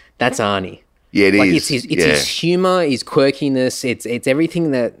videos, that's Arnie. Yeah, it is. It's his humor, his quirkiness. It's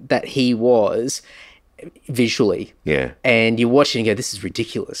everything that he was visually. Yeah. And you watch it and you go, this is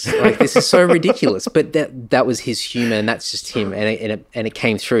ridiculous. Like, this is so ridiculous. But that was his humor, and that's just him, and it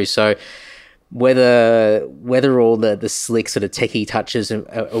came through. So whether all the slick sort of techie touches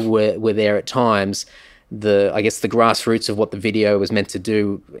were there at times, I guess the grassroots of what the video was meant to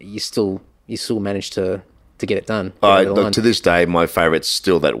do, you still managed to get it done. Look, to this day, my favourite's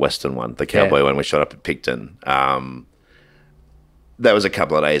still that Western one, the cowboy one we shot up at Picton. That was a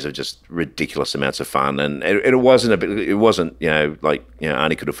couple of days of just ridiculous amounts of fun, and it wasn't you know, like, you know,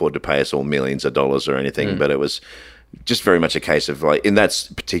 Arnie could afford to pay us all millions of dollars or anything, but it was just very much a case of, like, in that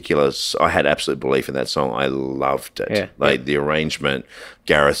particular, I had absolute belief in that song. I loved it. The arrangement,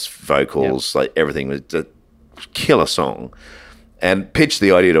 Gareth's vocals, like everything was a killer song. And pitched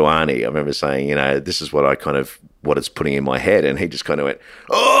the idea to Arnie. I remember saying, you know, this is what it's putting in my head. And he just kind of went,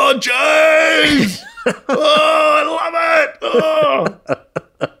 oh, James! Oh, I love it! Oh!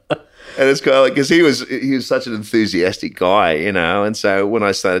 And it's kind of like, because he was such an enthusiastic guy, you know. And so when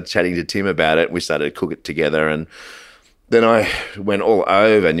I started chatting to Tim about it, we started to cook it together. And then I went all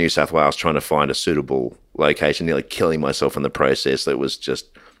over New South Wales trying to find a suitable location, nearly killing myself in the process. That was just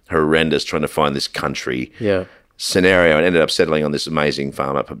horrendous, trying to find this country scenario, and ended up settling on this amazing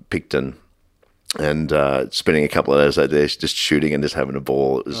farm up at Picton and spending a couple of days out there just shooting and just having a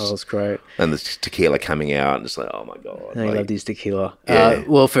ball. That's great. And the tequila coming out, and it's like, oh my God. I loved his tequila. Yeah.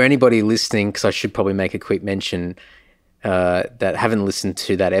 Well, for anybody listening, because I should probably make a quick mention that haven't listened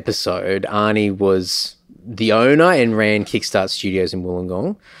to that episode, Arnie was the owner and ran Kickstart Studios in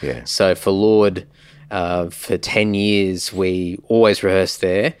Wollongong. Yeah. So for Lord, for 10 years, we always rehearsed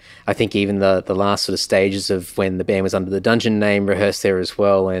there. I think even the last sort of stages of when the band was under the Dungeon name rehearsed there as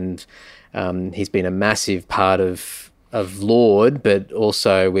well. And he's been a massive part of Lord, but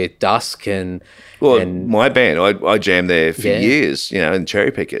also with Dusk and my band. I jammed there for years, you know, in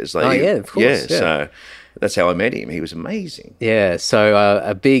Cherry Pickers. Like, of course. Yeah. So that's how I met him. He was amazing. Yeah. So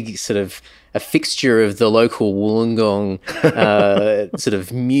a big sort of a fixture of the local Wollongong sort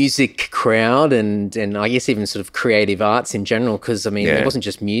of music crowd and I guess even sort of creative arts in general, because, I mean, it wasn't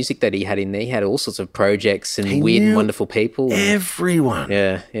just music that he had in there. He had all sorts of projects and weird and wonderful people. Everyone.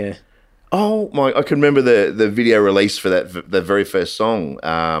 Yeah. Oh, my, I can remember the video release for the very first song.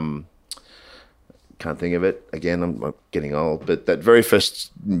 Can't think of it. Again, I'm getting old. But that very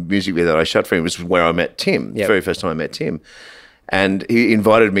first music video that I shot for him was where I met Tim, the very first time I met Tim. And he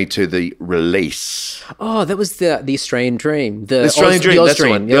invited me to the release. Oh, that was the Australian Dream. The Australian Dream, that's the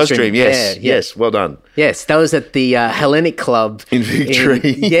one. The Oz Dream, yes. Yeah. Yes, well done. Yes, that was at the Hellenic Club. In Fig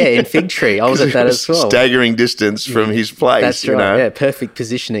Tree. In Fig Tree. I was at that as well. Staggering distance from his place. That's right, you know? yeah, perfect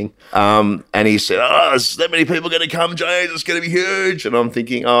positioning. And he said, there's that many people going to come, James, it's going to be huge. And I'm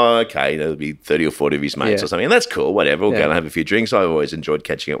thinking, okay, there'll be 30 or 40 of his mates or something. And that's cool, whatever. We'll go and have a few drinks. I've always enjoyed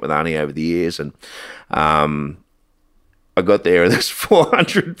catching up with Arnie over the years. And I got there and there's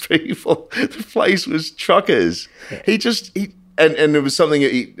 400 people. The place was truckers. And it was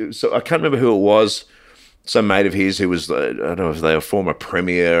something, so I can't remember who it was, some mate of his who was, I don't know if they were a former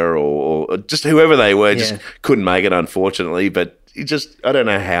premier or just whoever they were, just couldn't make it, unfortunately. But I don't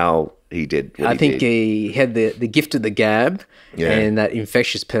know how he did what I think he had the gift of the gab and that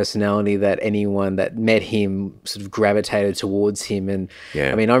infectious personality that anyone that met him sort of gravitated towards him. And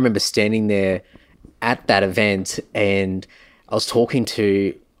I mean, I remember standing there at that event and I was talking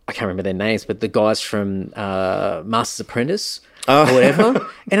to, I can't remember their names, but the guys from Master's Apprentice or whatever.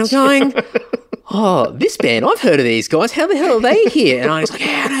 And I'm going, this band, I've heard of these guys. How the hell are they here? And I was like,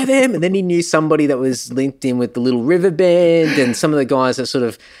 I know them. And then he knew somebody that was linked in with the Little River Band and some of the guys that sort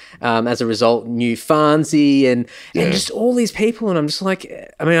of, as a result, knew Farnsey and just all these people. And I'm just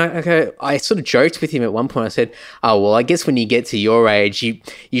like, I mean, I sort of joked with him at one point. I said, well, I guess when you get to your age,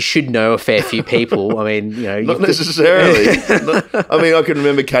 you should know a fair few people. I mean, you know. Not necessarily. I mean, I can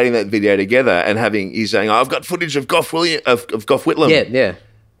remember cutting that video together and he's saying, I've got footage of Gough Whitlam. Yeah.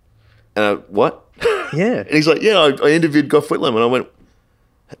 What? Yeah. And he's like, I interviewed Gough Whitlam. And I went,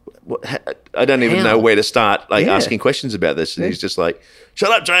 I don't even know where to start asking questions about this. And he's just like,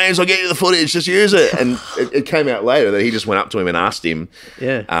 shut up, James, I'll get you the footage, just use it. And it came out later that he just went up to him and asked him.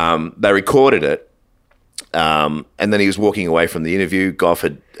 Yeah. They recorded it. And then he was walking away from the interview. Gough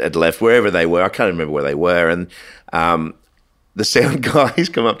had left wherever they were. I can't remember where they were. And the sound guy's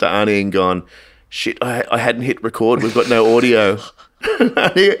come up to Arnie and gone, shit, I hadn't hit record. We've got no audio.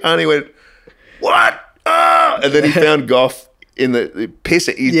 Arnie went, what? And then he found Gough in the piss.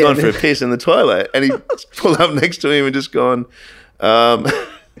 He's gone for a piss in the toilet, and he pulled up next to him and just gone,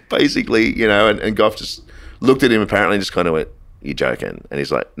 basically, you know, and Gough just looked at him apparently and just kind of went, you joking? And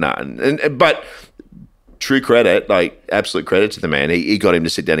he's like, nah. But true credit, like absolute credit to the man. He got him to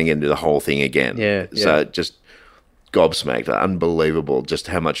sit down again and do the whole thing again. Yeah. So just gobsmacked, unbelievable just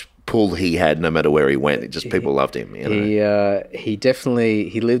how much pull he had no matter where he went. People loved him. You know? He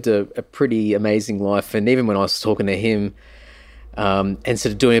definitely lived a pretty amazing life. And even when I was talking to him and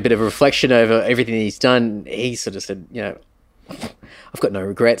sort of doing a bit of a reflection over everything he's done, he sort of said, you know, I've got no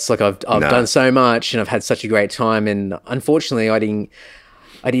regrets. Like I've done so much and I've had such a great time. And unfortunately, I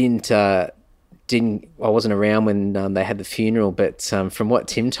wasn't around when they had the funeral, but from what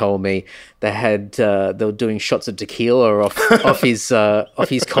Tim told me, they were doing shots of tequila off his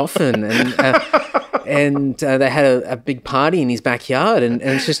coffin, and they had a big party in his backyard, and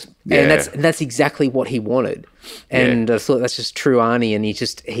it's just and that's exactly what he wanted, and I thought that's just true Arnie, and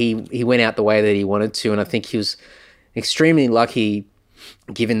he went out the way that he wanted to, and I think he was extremely lucky,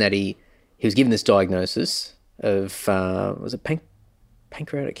 given that he was given this diagnosis of was it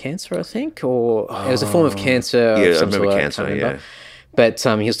pancreatic cancer, I think, or it was a form of cancer. Yeah, I remember cancer, yeah. But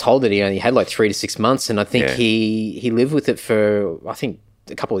he was told that he only had like 3 to 6 months, and I think he lived with it for, I think,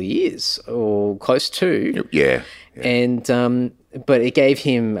 a couple of years or close to. Yeah. And, but it gave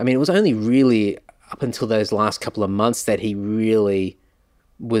him, I mean, it was only really up until those last couple of months that he really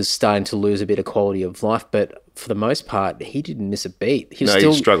was starting to lose a bit of quality of life, but for the most part, he didn't miss a beat. He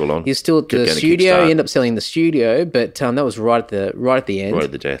struggled on. He was still at the studio. He ended up selling the studio, but that was right at the end. Right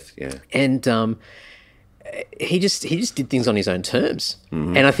at the death, yeah. And he just did things on his own terms.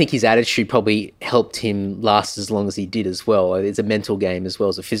 Mm-hmm. And I think his attitude probably helped him last as long as he did as well. It's a mental game as well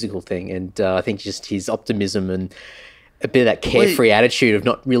as a physical thing. And I think just his optimism and a bit of that carefree attitude of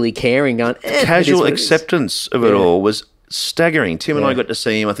not really caring. Casual acceptance of it all was staggering. Tim and I got to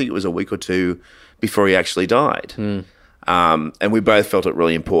see him, I think it was a week or two before he actually died. And we both felt it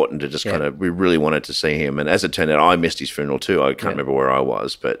really important to just we really wanted to see him. And as it turned out, I missed his funeral too. I can't remember where I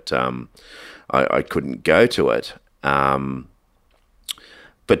was, but I couldn't go to it. But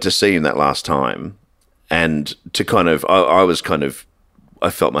to see him that last time and to I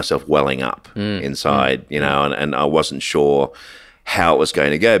felt myself welling up inside, you know, and I wasn't sure how it was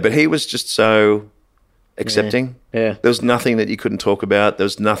going to go. But he was just so accepting. Yeah. There was nothing that you couldn't talk about. There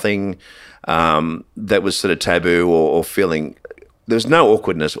was nothing that was sort of taboo or feeling. There was no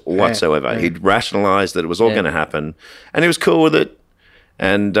awkwardness whatsoever. He'd rationalised that it was all going to happen, and he was cool with it.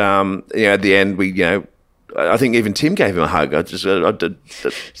 And at the end, we I think even Tim gave him a hug.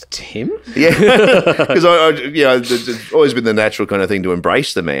 Tim? Yeah, because it's always been the natural kind of thing to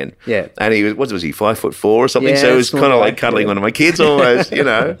embrace the man. Yeah, and he was, what was he, 5'4" or something? Yeah, so it was kind of like that, cuddling one of my kids almost. You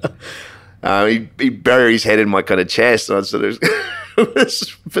know, he buried his head in my kind of chest, and I sort of it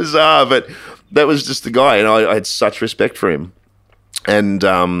was bizarre, but that was just the guy, and I had such respect for him, and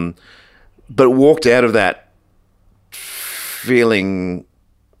but walked out of that feeling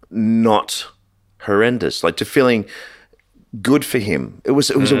not horrendous, like to feeling good for him. It was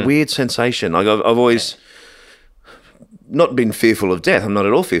a weird sensation. Like I've always not been fearful of death. I'm not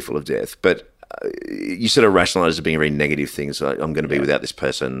at all fearful of death, but you sort of rationalize it as being very negative things. Like, I'm going to be without this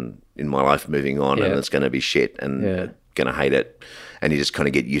person in my life moving on, and it's going to be shit, and going to hate it, and you just kind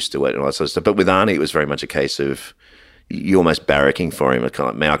of get used to it and all that sort of stuff. But with Arnie, it was very much a case of you almost barracking for him. Kind of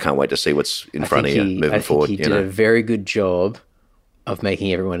like, man, I can't wait to see what's in front of you moving forward. He did a very good job of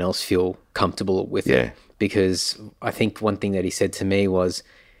making everyone else feel comfortable with it. Because I think one thing that he said to me was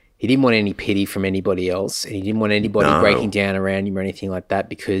he didn't want any pity from anybody else, and he didn't want anybody breaking down around him or anything like that,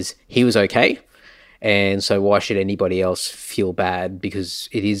 because he was okay. And so why should anybody else feel bad? Because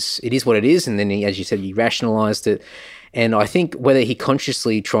it is what it is. And then he, as you said, he rationalized it. And I think whether he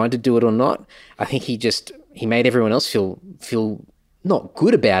consciously tried to do it or not, I think he made everyone else feel not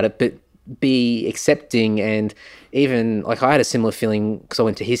good about it, but be accepting. And even like I had a similar feeling because I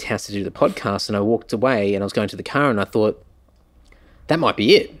went to his house to do the podcast, and I walked away and I was going to the car and I thought, that might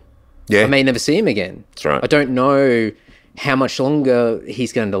be it. Yeah. I may never see him again. That's right. I don't know how much longer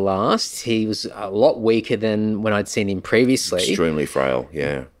he's going to last. He was a lot weaker than when I'd seen him previously. Extremely frail,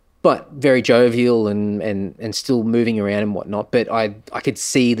 yeah. But very jovial and still moving around and whatnot. But I could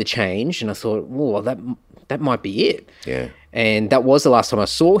see the change, and I thought, well, that might be it. Yeah. And that was the last time I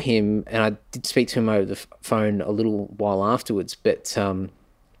saw him, and I did speak to him over the phone a little while afterwards. But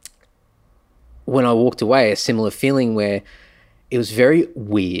when I walked away, a similar feeling where it was very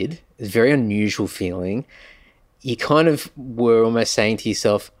weird, it was a very unusual feeling. You kind of were almost saying to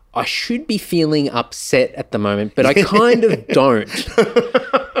yourself, I should be feeling upset at the moment, but I kind of don't.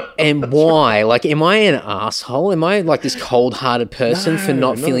 And why? Like, am I an asshole? Am I like this cold-hearted person for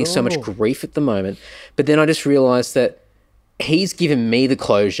not feeling so much grief at the moment? But then I just realised that he's given me the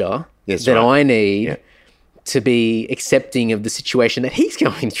closure I need to be accepting of the situation that he's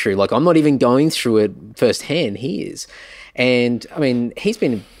going through. Like, I'm not even going through it firsthand. He is. And, I mean, he's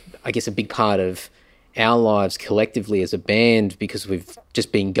been, I guess, a big part of our lives collectively as a band because we've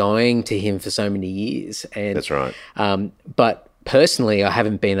just been going to him for so many years. And that's right. But personally, I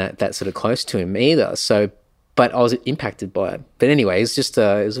haven't been that sort of close to him either. So, but I was impacted by it. But anyway, it's just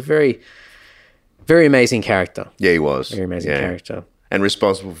it was a very, very amazing character. Yeah, he was. Very amazing character. And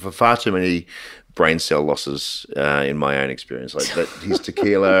responsible for far too many brain cell losses in my own experience. Like that, his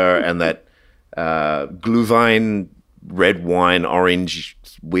tequila and that Glühwein, red wine, orange,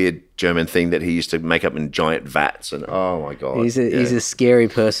 weird German thing that he used to make up in giant vats. And oh my God. He's a scary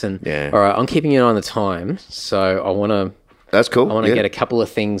person. Yeah. All right, I'm keeping you on the time. So I want to... That's cool. I want to get a couple of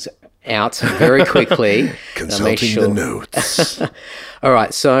things out very quickly. Consulting the notes. All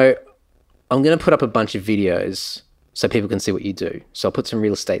right, so I'm going to put up a bunch of videos so people can see what you do. So I'll put some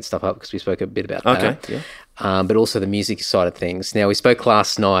real estate stuff up because we spoke a bit about that. Okay, yeah. But also the music side of things. Now, we spoke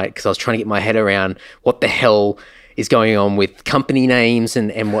last night because I was trying to get my head around what the hell is going on with company names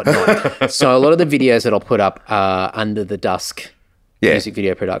and whatnot. So a lot of the videos that I'll put up are Under the Dusk music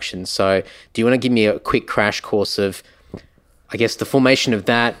video production. So do you want to give me a quick crash course of, I guess, the formation of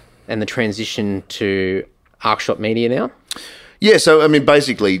that and the transition to Arcshot Media now? Yeah, so, I mean,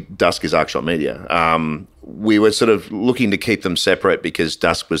 basically, Dusk is Arcshot Media. We were sort of looking to keep them separate because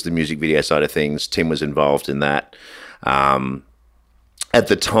Dusk was the music video side of things. Tim was involved in that. At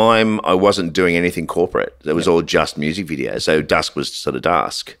the time, I wasn't doing anything corporate. It was all just music video. So Dusk was sort of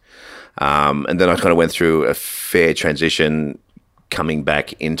Dusk. And then I kind of went through a fair transition coming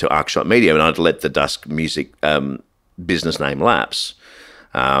back into Arcshot Media, and I'd let the Dusk music business name lapse.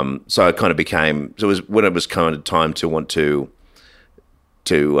 So it kind of became, so it was when it was kind of time to want to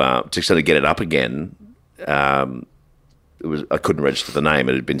sort of get it up again. I couldn't register the name.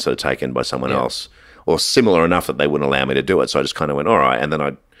 It had been sort of taken by someone else, or similar enough that they wouldn't allow me to do it. So I just kind of went, all right. And then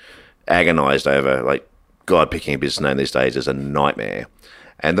I agonized over, like, God, picking a business name these days is a nightmare.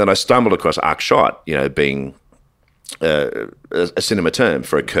 And then I stumbled across Arcshot, being a cinema term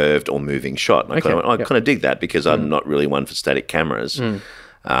for a curved or moving shot. And I kind of dig that because I'm not really one for static cameras.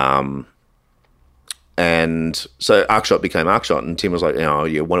 And so Arcshot became Arcshot, and Tim was like,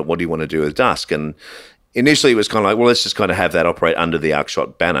 what do you want to do with Dusk? And initially it was kind of like, well, let's just kind of have that operate under the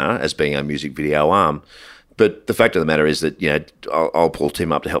Arcshot banner as being a music video arm. But the fact of the matter is that, I'll pull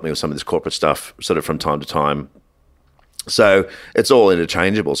Tim up to help me with some of this corporate stuff sort of from time to time. So it's all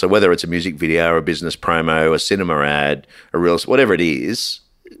interchangeable. So whether it's a music video, a business promo, a cinema ad, a real, whatever it is,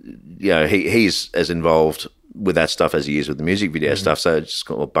 he's as involved with that stuff as he is with the music video stuff. So it's just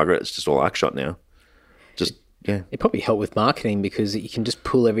bugger it. It's just all Arcshot now. Just, yeah. It probably helped with marketing because you can just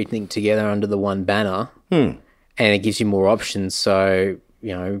pull everything together under the one banner and it gives you more options. So,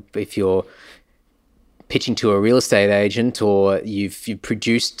 if you're pitching to a real estate agent or you've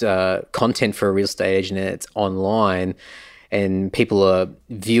produced content for a real estate agent and it's online and people are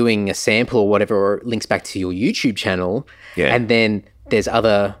viewing a sample or whatever, or it links back to your YouTube channel, and then there's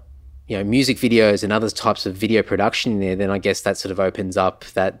other music videos and other types of video production in there, then I guess that sort of opens up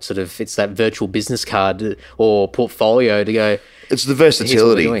that sort of, it's that virtual business card or portfolio to go. It's the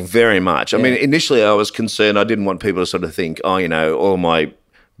versatility very much. I mean, initially I was concerned. I didn't want people to sort of think, all my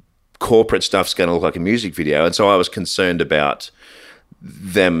corporate stuff's going to look like a music video. And so I was concerned about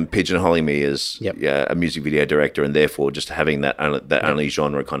them pigeonholing me as a music video director and therefore just having that only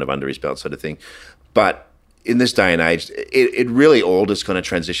genre kind of under his belt sort of thing. But in this day and age, it really all just kind of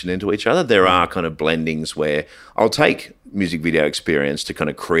transition into each other. There are kind of blendings where I'll take music video experience to kind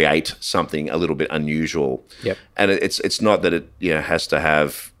of create something a little bit unusual. Yep. And it's not that it has to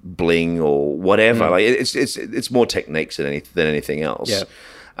have bling or whatever. Like it's more techniques than anything else. Yep.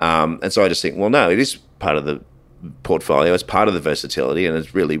 And so I just think, well, no, it is part of the portfolio. It's part of the versatility, and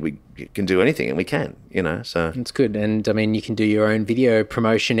it's really, we can do anything, and we can, so. It's good. And, I mean, you can do your own video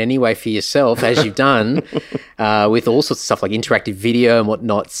promotion anyway for yourself, as you've done, with all sorts of stuff like interactive video and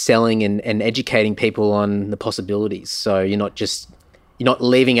whatnot, selling and educating people on the possibilities. So you're not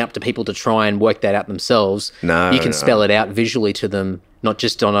leaving up to people to try and work that out themselves. No, you can spell it out visually to them, not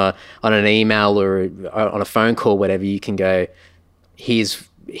just on an email or on a phone call, whatever. You can go, here's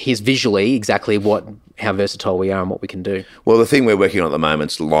visually exactly how versatile we are and what we can do. Well, the thing we're working on at the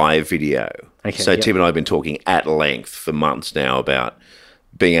moment is live video. Okay, so Tim and I have been talking at length for months now about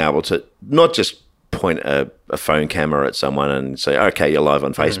being able to not just point a phone camera at someone and say, okay, you're live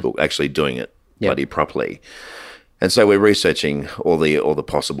on Facebook, actually doing it bloody properly. And so we're researching all the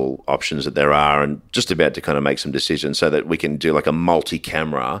possible options that there are and just about to kind of make some decisions so that we can do like a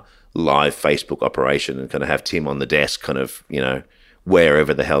multi-camera live Facebook operation and kind of have Tim on the desk kind of,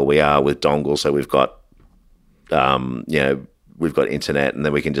 wherever the hell we are with dongles. So we've got, we've got internet and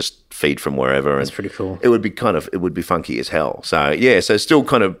then we can just feed from wherever. That's pretty cool. It would be funky as hell. So so still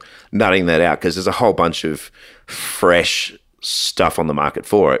kind of nutting that out because there's a whole bunch of fresh stuff on the market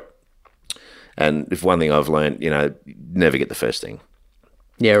for it. And if one thing I've learned, never get the first thing.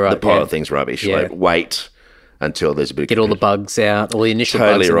 Yeah, right. The pilot thing's rubbish. Yeah. Like, wait until there's a bit of... Get all the bugs out, all the initial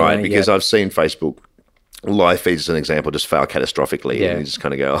bugs. Totally right, anyway, because I've seen Facebook live feeds as an example just fail catastrophically and you just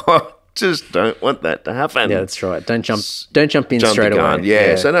kind of go, just don't want that to happen. Yeah, that's right. Don't jump in straight away.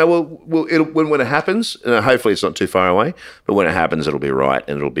 Yeah. So no, when it happens, hopefully it's not too far away, but when it happens, it'll be right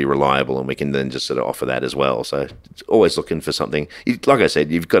and it'll be reliable and we can then just sort of offer that as well. So it's always looking for something. Like I said,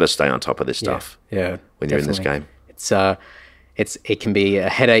 you've got to stay on top of this stuff. Yeah, when you're in this game. It can be a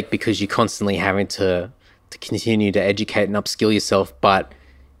headache because you're constantly having to continue to educate and upskill yourself, but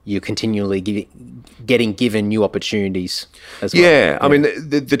you're continually getting given new opportunities as well. Yeah, I mean,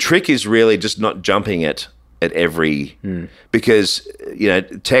 the trick is really just not jumping at every because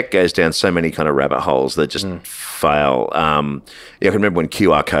tech goes down so many kind of rabbit holes that just fail. I can remember when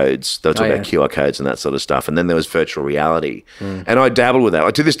QR codes, they were talking about QR codes and that sort of stuff, and then there was virtual reality, and I dabbled with that.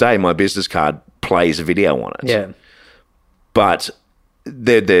 Like to this day, my business card plays a video on it. Yeah, but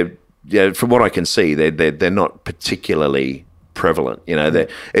they're from what I can see, they're not particularly prevalent.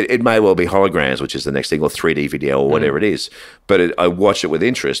 It may well be holograms, which is the next thing, or 3D video or whatever it is, but I watch it with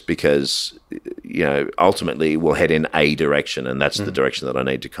interest because ultimately we'll head in a direction and that's the direction that I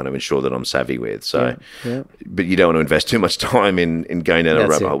need to kind of ensure that I'm savvy with. So but you don't want to invest too much time in going down a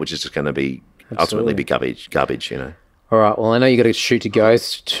rabbit hole, which is just going to be ultimately be garbage. All right, well, I know you got a shoot to go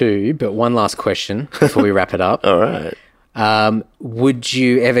to, but one last question before we wrap it up. All right. Would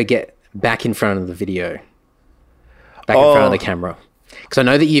you ever get back in front of the video? Back in front of the camera? Because I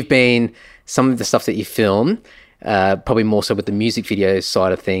know that you've been, some of the stuff that you film, probably more so with the music video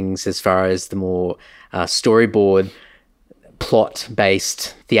side of things, as far as the more storyboard,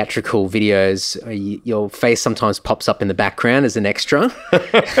 plot-based theatrical videos, your face sometimes pops up in the background as an extra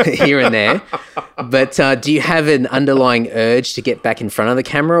here and there. But do you have an underlying urge to get back in front of the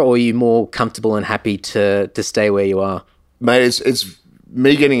camera, or are you more comfortable and happy to stay where you are? Mate, it's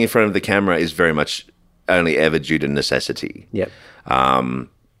me getting in front of the camera is very much only ever due to necessity. Yep.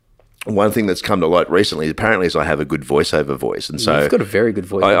 one thing that's come to light recently apparently is I have a good voiceover voice. And so you've got a very good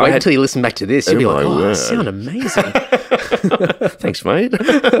voice. Wait until you listen back to this. You'll be like, I sound amazing. Thanks, mate.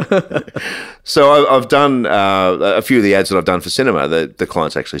 So I've done a few of the ads that I've done for cinema. The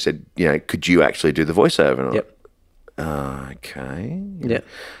clients actually said, could you actually do the voiceover? And I'm Yep. like, okay. Yeah.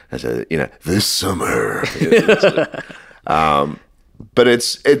 As a, this summer. But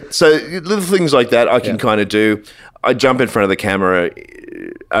it's so little things like that I can kind of do. I jump in front of the camera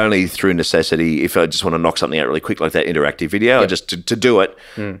only through necessity if I just want to knock something out really quick, like that interactive video. Just to do it,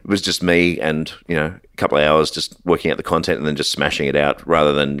 it was just me and a couple of hours just working out the content and then just smashing it out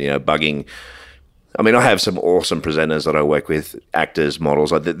rather than bugging. I mean, I have some awesome presenters that I work with, actors,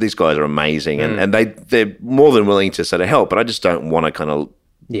 models. These guys are amazing, and they're more than willing to sort of help. But I just don't want to kind of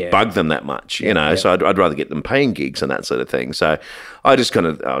bug them that much, So I'd rather get them paying gigs and that sort of thing. So I just kind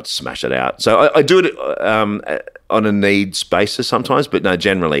of smash it out. So I do it on a needs basis sometimes, but no,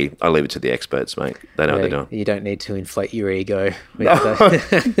 generally I leave it to the experts, mate. They know what they're doing. You don't need to inflate your ego.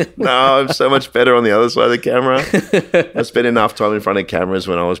 No, I'm so much better on the other side of the camera. I spent enough time in front of cameras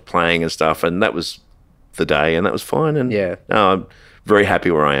when I was playing and stuff, and that was the day, and that was fine. And no, I'm very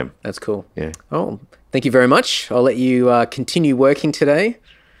happy where I am. That's cool. Yeah. Oh, thank you very much. I'll let you continue working today.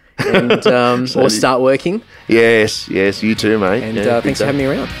 And or start working. Yes, you too, mate. And thanks for having me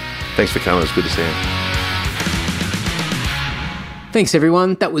around. Thanks for coming. It's good to see you. Thanks,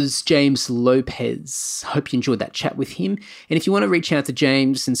 everyone. That was James Lopes. Hope you enjoyed that chat with him. And if you want to reach out to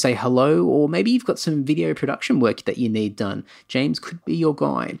James and say hello, or maybe you've got some video production work that you need done, James could be your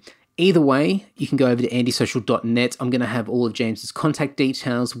guy. Either way, you can go over to andysocial.net. I'm going to have all of James's contact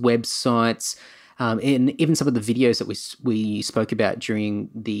details, websites, and even some of the videos that we spoke about during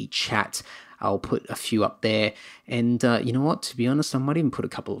the chat. I'll put a few up there. And you know what? To be honest, I might even put a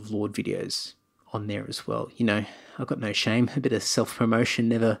couple of Lord videos on there as well. I've got no shame. A bit of self-promotion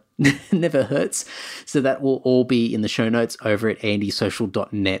never hurts. So that will all be in the show notes over at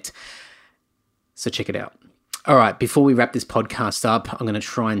andysocial.net. So check it out. All right, before we wrap this podcast up, I'm going to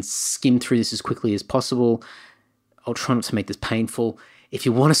try and skim through this as quickly as possible. I'll try not to make this painful. If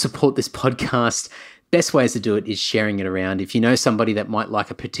you want to support this podcast, best ways to do it is sharing it around. If you know somebody that might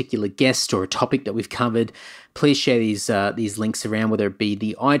like a particular guest or a topic that we've covered, please share these links around, whether it be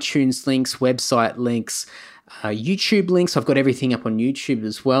the iTunes links, website links, YouTube links. I've got everything up on YouTube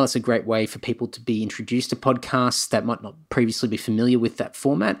as well. It's a great way for people to be introduced to podcasts that might not previously be familiar with that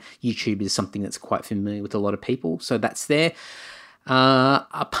format. YouTube is something that's quite familiar with a lot of people, so that's there.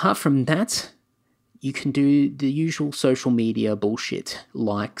 Apart from that, you can do the usual social media bullshit,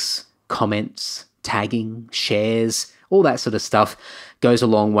 likes, comments, tagging, shares, all that sort of stuff goes a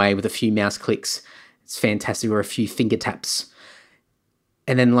long way with a few mouse clicks. It's fantastic, or a few finger taps.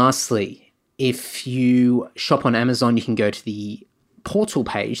 And then lastly, if you shop on Amazon, you can go to the portal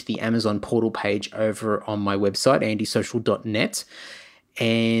page, the Amazon portal page over on my website, andysocial.net.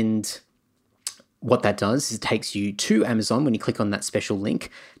 And what that does is it takes you to Amazon when you click on that special link.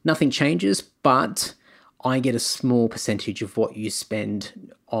 Nothing changes, but I get a small percentage of what you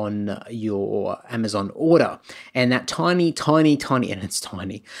spend on your Amazon order. And that tiny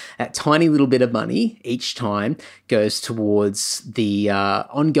little bit of money each time goes towards the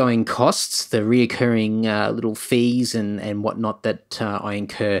ongoing costs, the reoccurring little fees and whatnot that I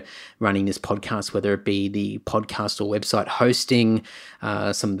incur running this podcast, whether it be the podcast or website hosting,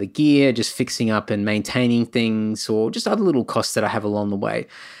 some of the gear, just fixing up and maintaining things, or just other little costs that I have along the way.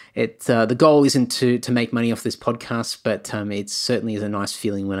 The goal isn't to make money off this podcast, but it certainly is a nice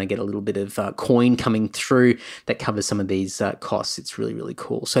feeling when I get a little bit of coin coming through that covers some of these costs. It's really, really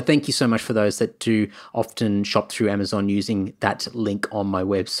cool. So thank you so much for those that do often shop through Amazon using that link on my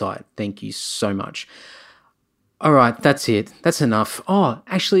website. Thank you so much. All right, that's it. That's enough. Oh,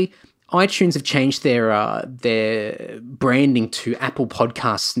 actually, iTunes have changed their branding to Apple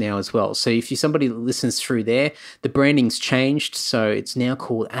Podcasts now as well. So if you're somebody that listens through there, the branding's changed. So it's now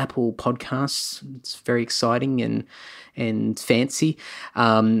called Apple Podcasts. It's very exciting and fancy.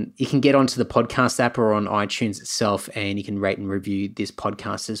 You can get onto the podcast app or on iTunes itself, and you can rate and review this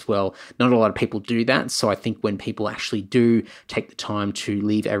podcast as well. Not a lot of people do that. So I think when people actually do take the time to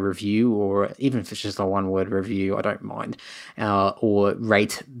leave a review, or even if it's just a one-word review, I don't mind, or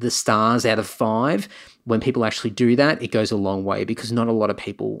rate the stars out of 5, when people actually do that, it goes a long way, because not a lot of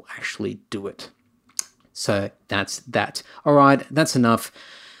people actually do it. So that's that. All right, that's enough.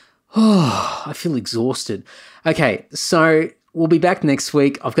 Oh, I feel exhausted. Okay, so we'll be back next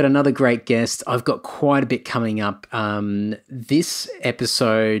week. I've got another great guest. I've got quite a bit coming up. This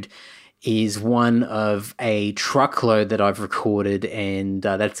episode is one of a truckload that I've recorded, and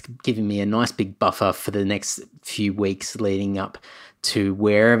that's giving me a nice big buffer for the next few weeks leading up to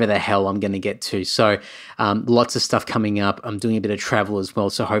wherever the hell I'm going to get to. So lots of stuff coming up. I'm doing a bit of travel as well.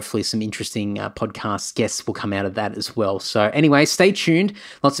 So hopefully some interesting podcast guests will come out of that as well. So anyway, stay tuned.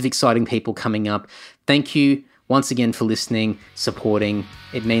 Lots of exciting people coming up. Thank you once again for listening, supporting.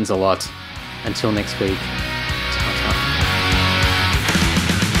 It means a lot. Until next week. Ta-ta.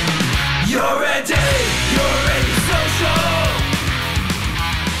 You're ready, you're social.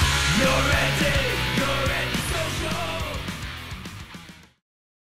 You're ready.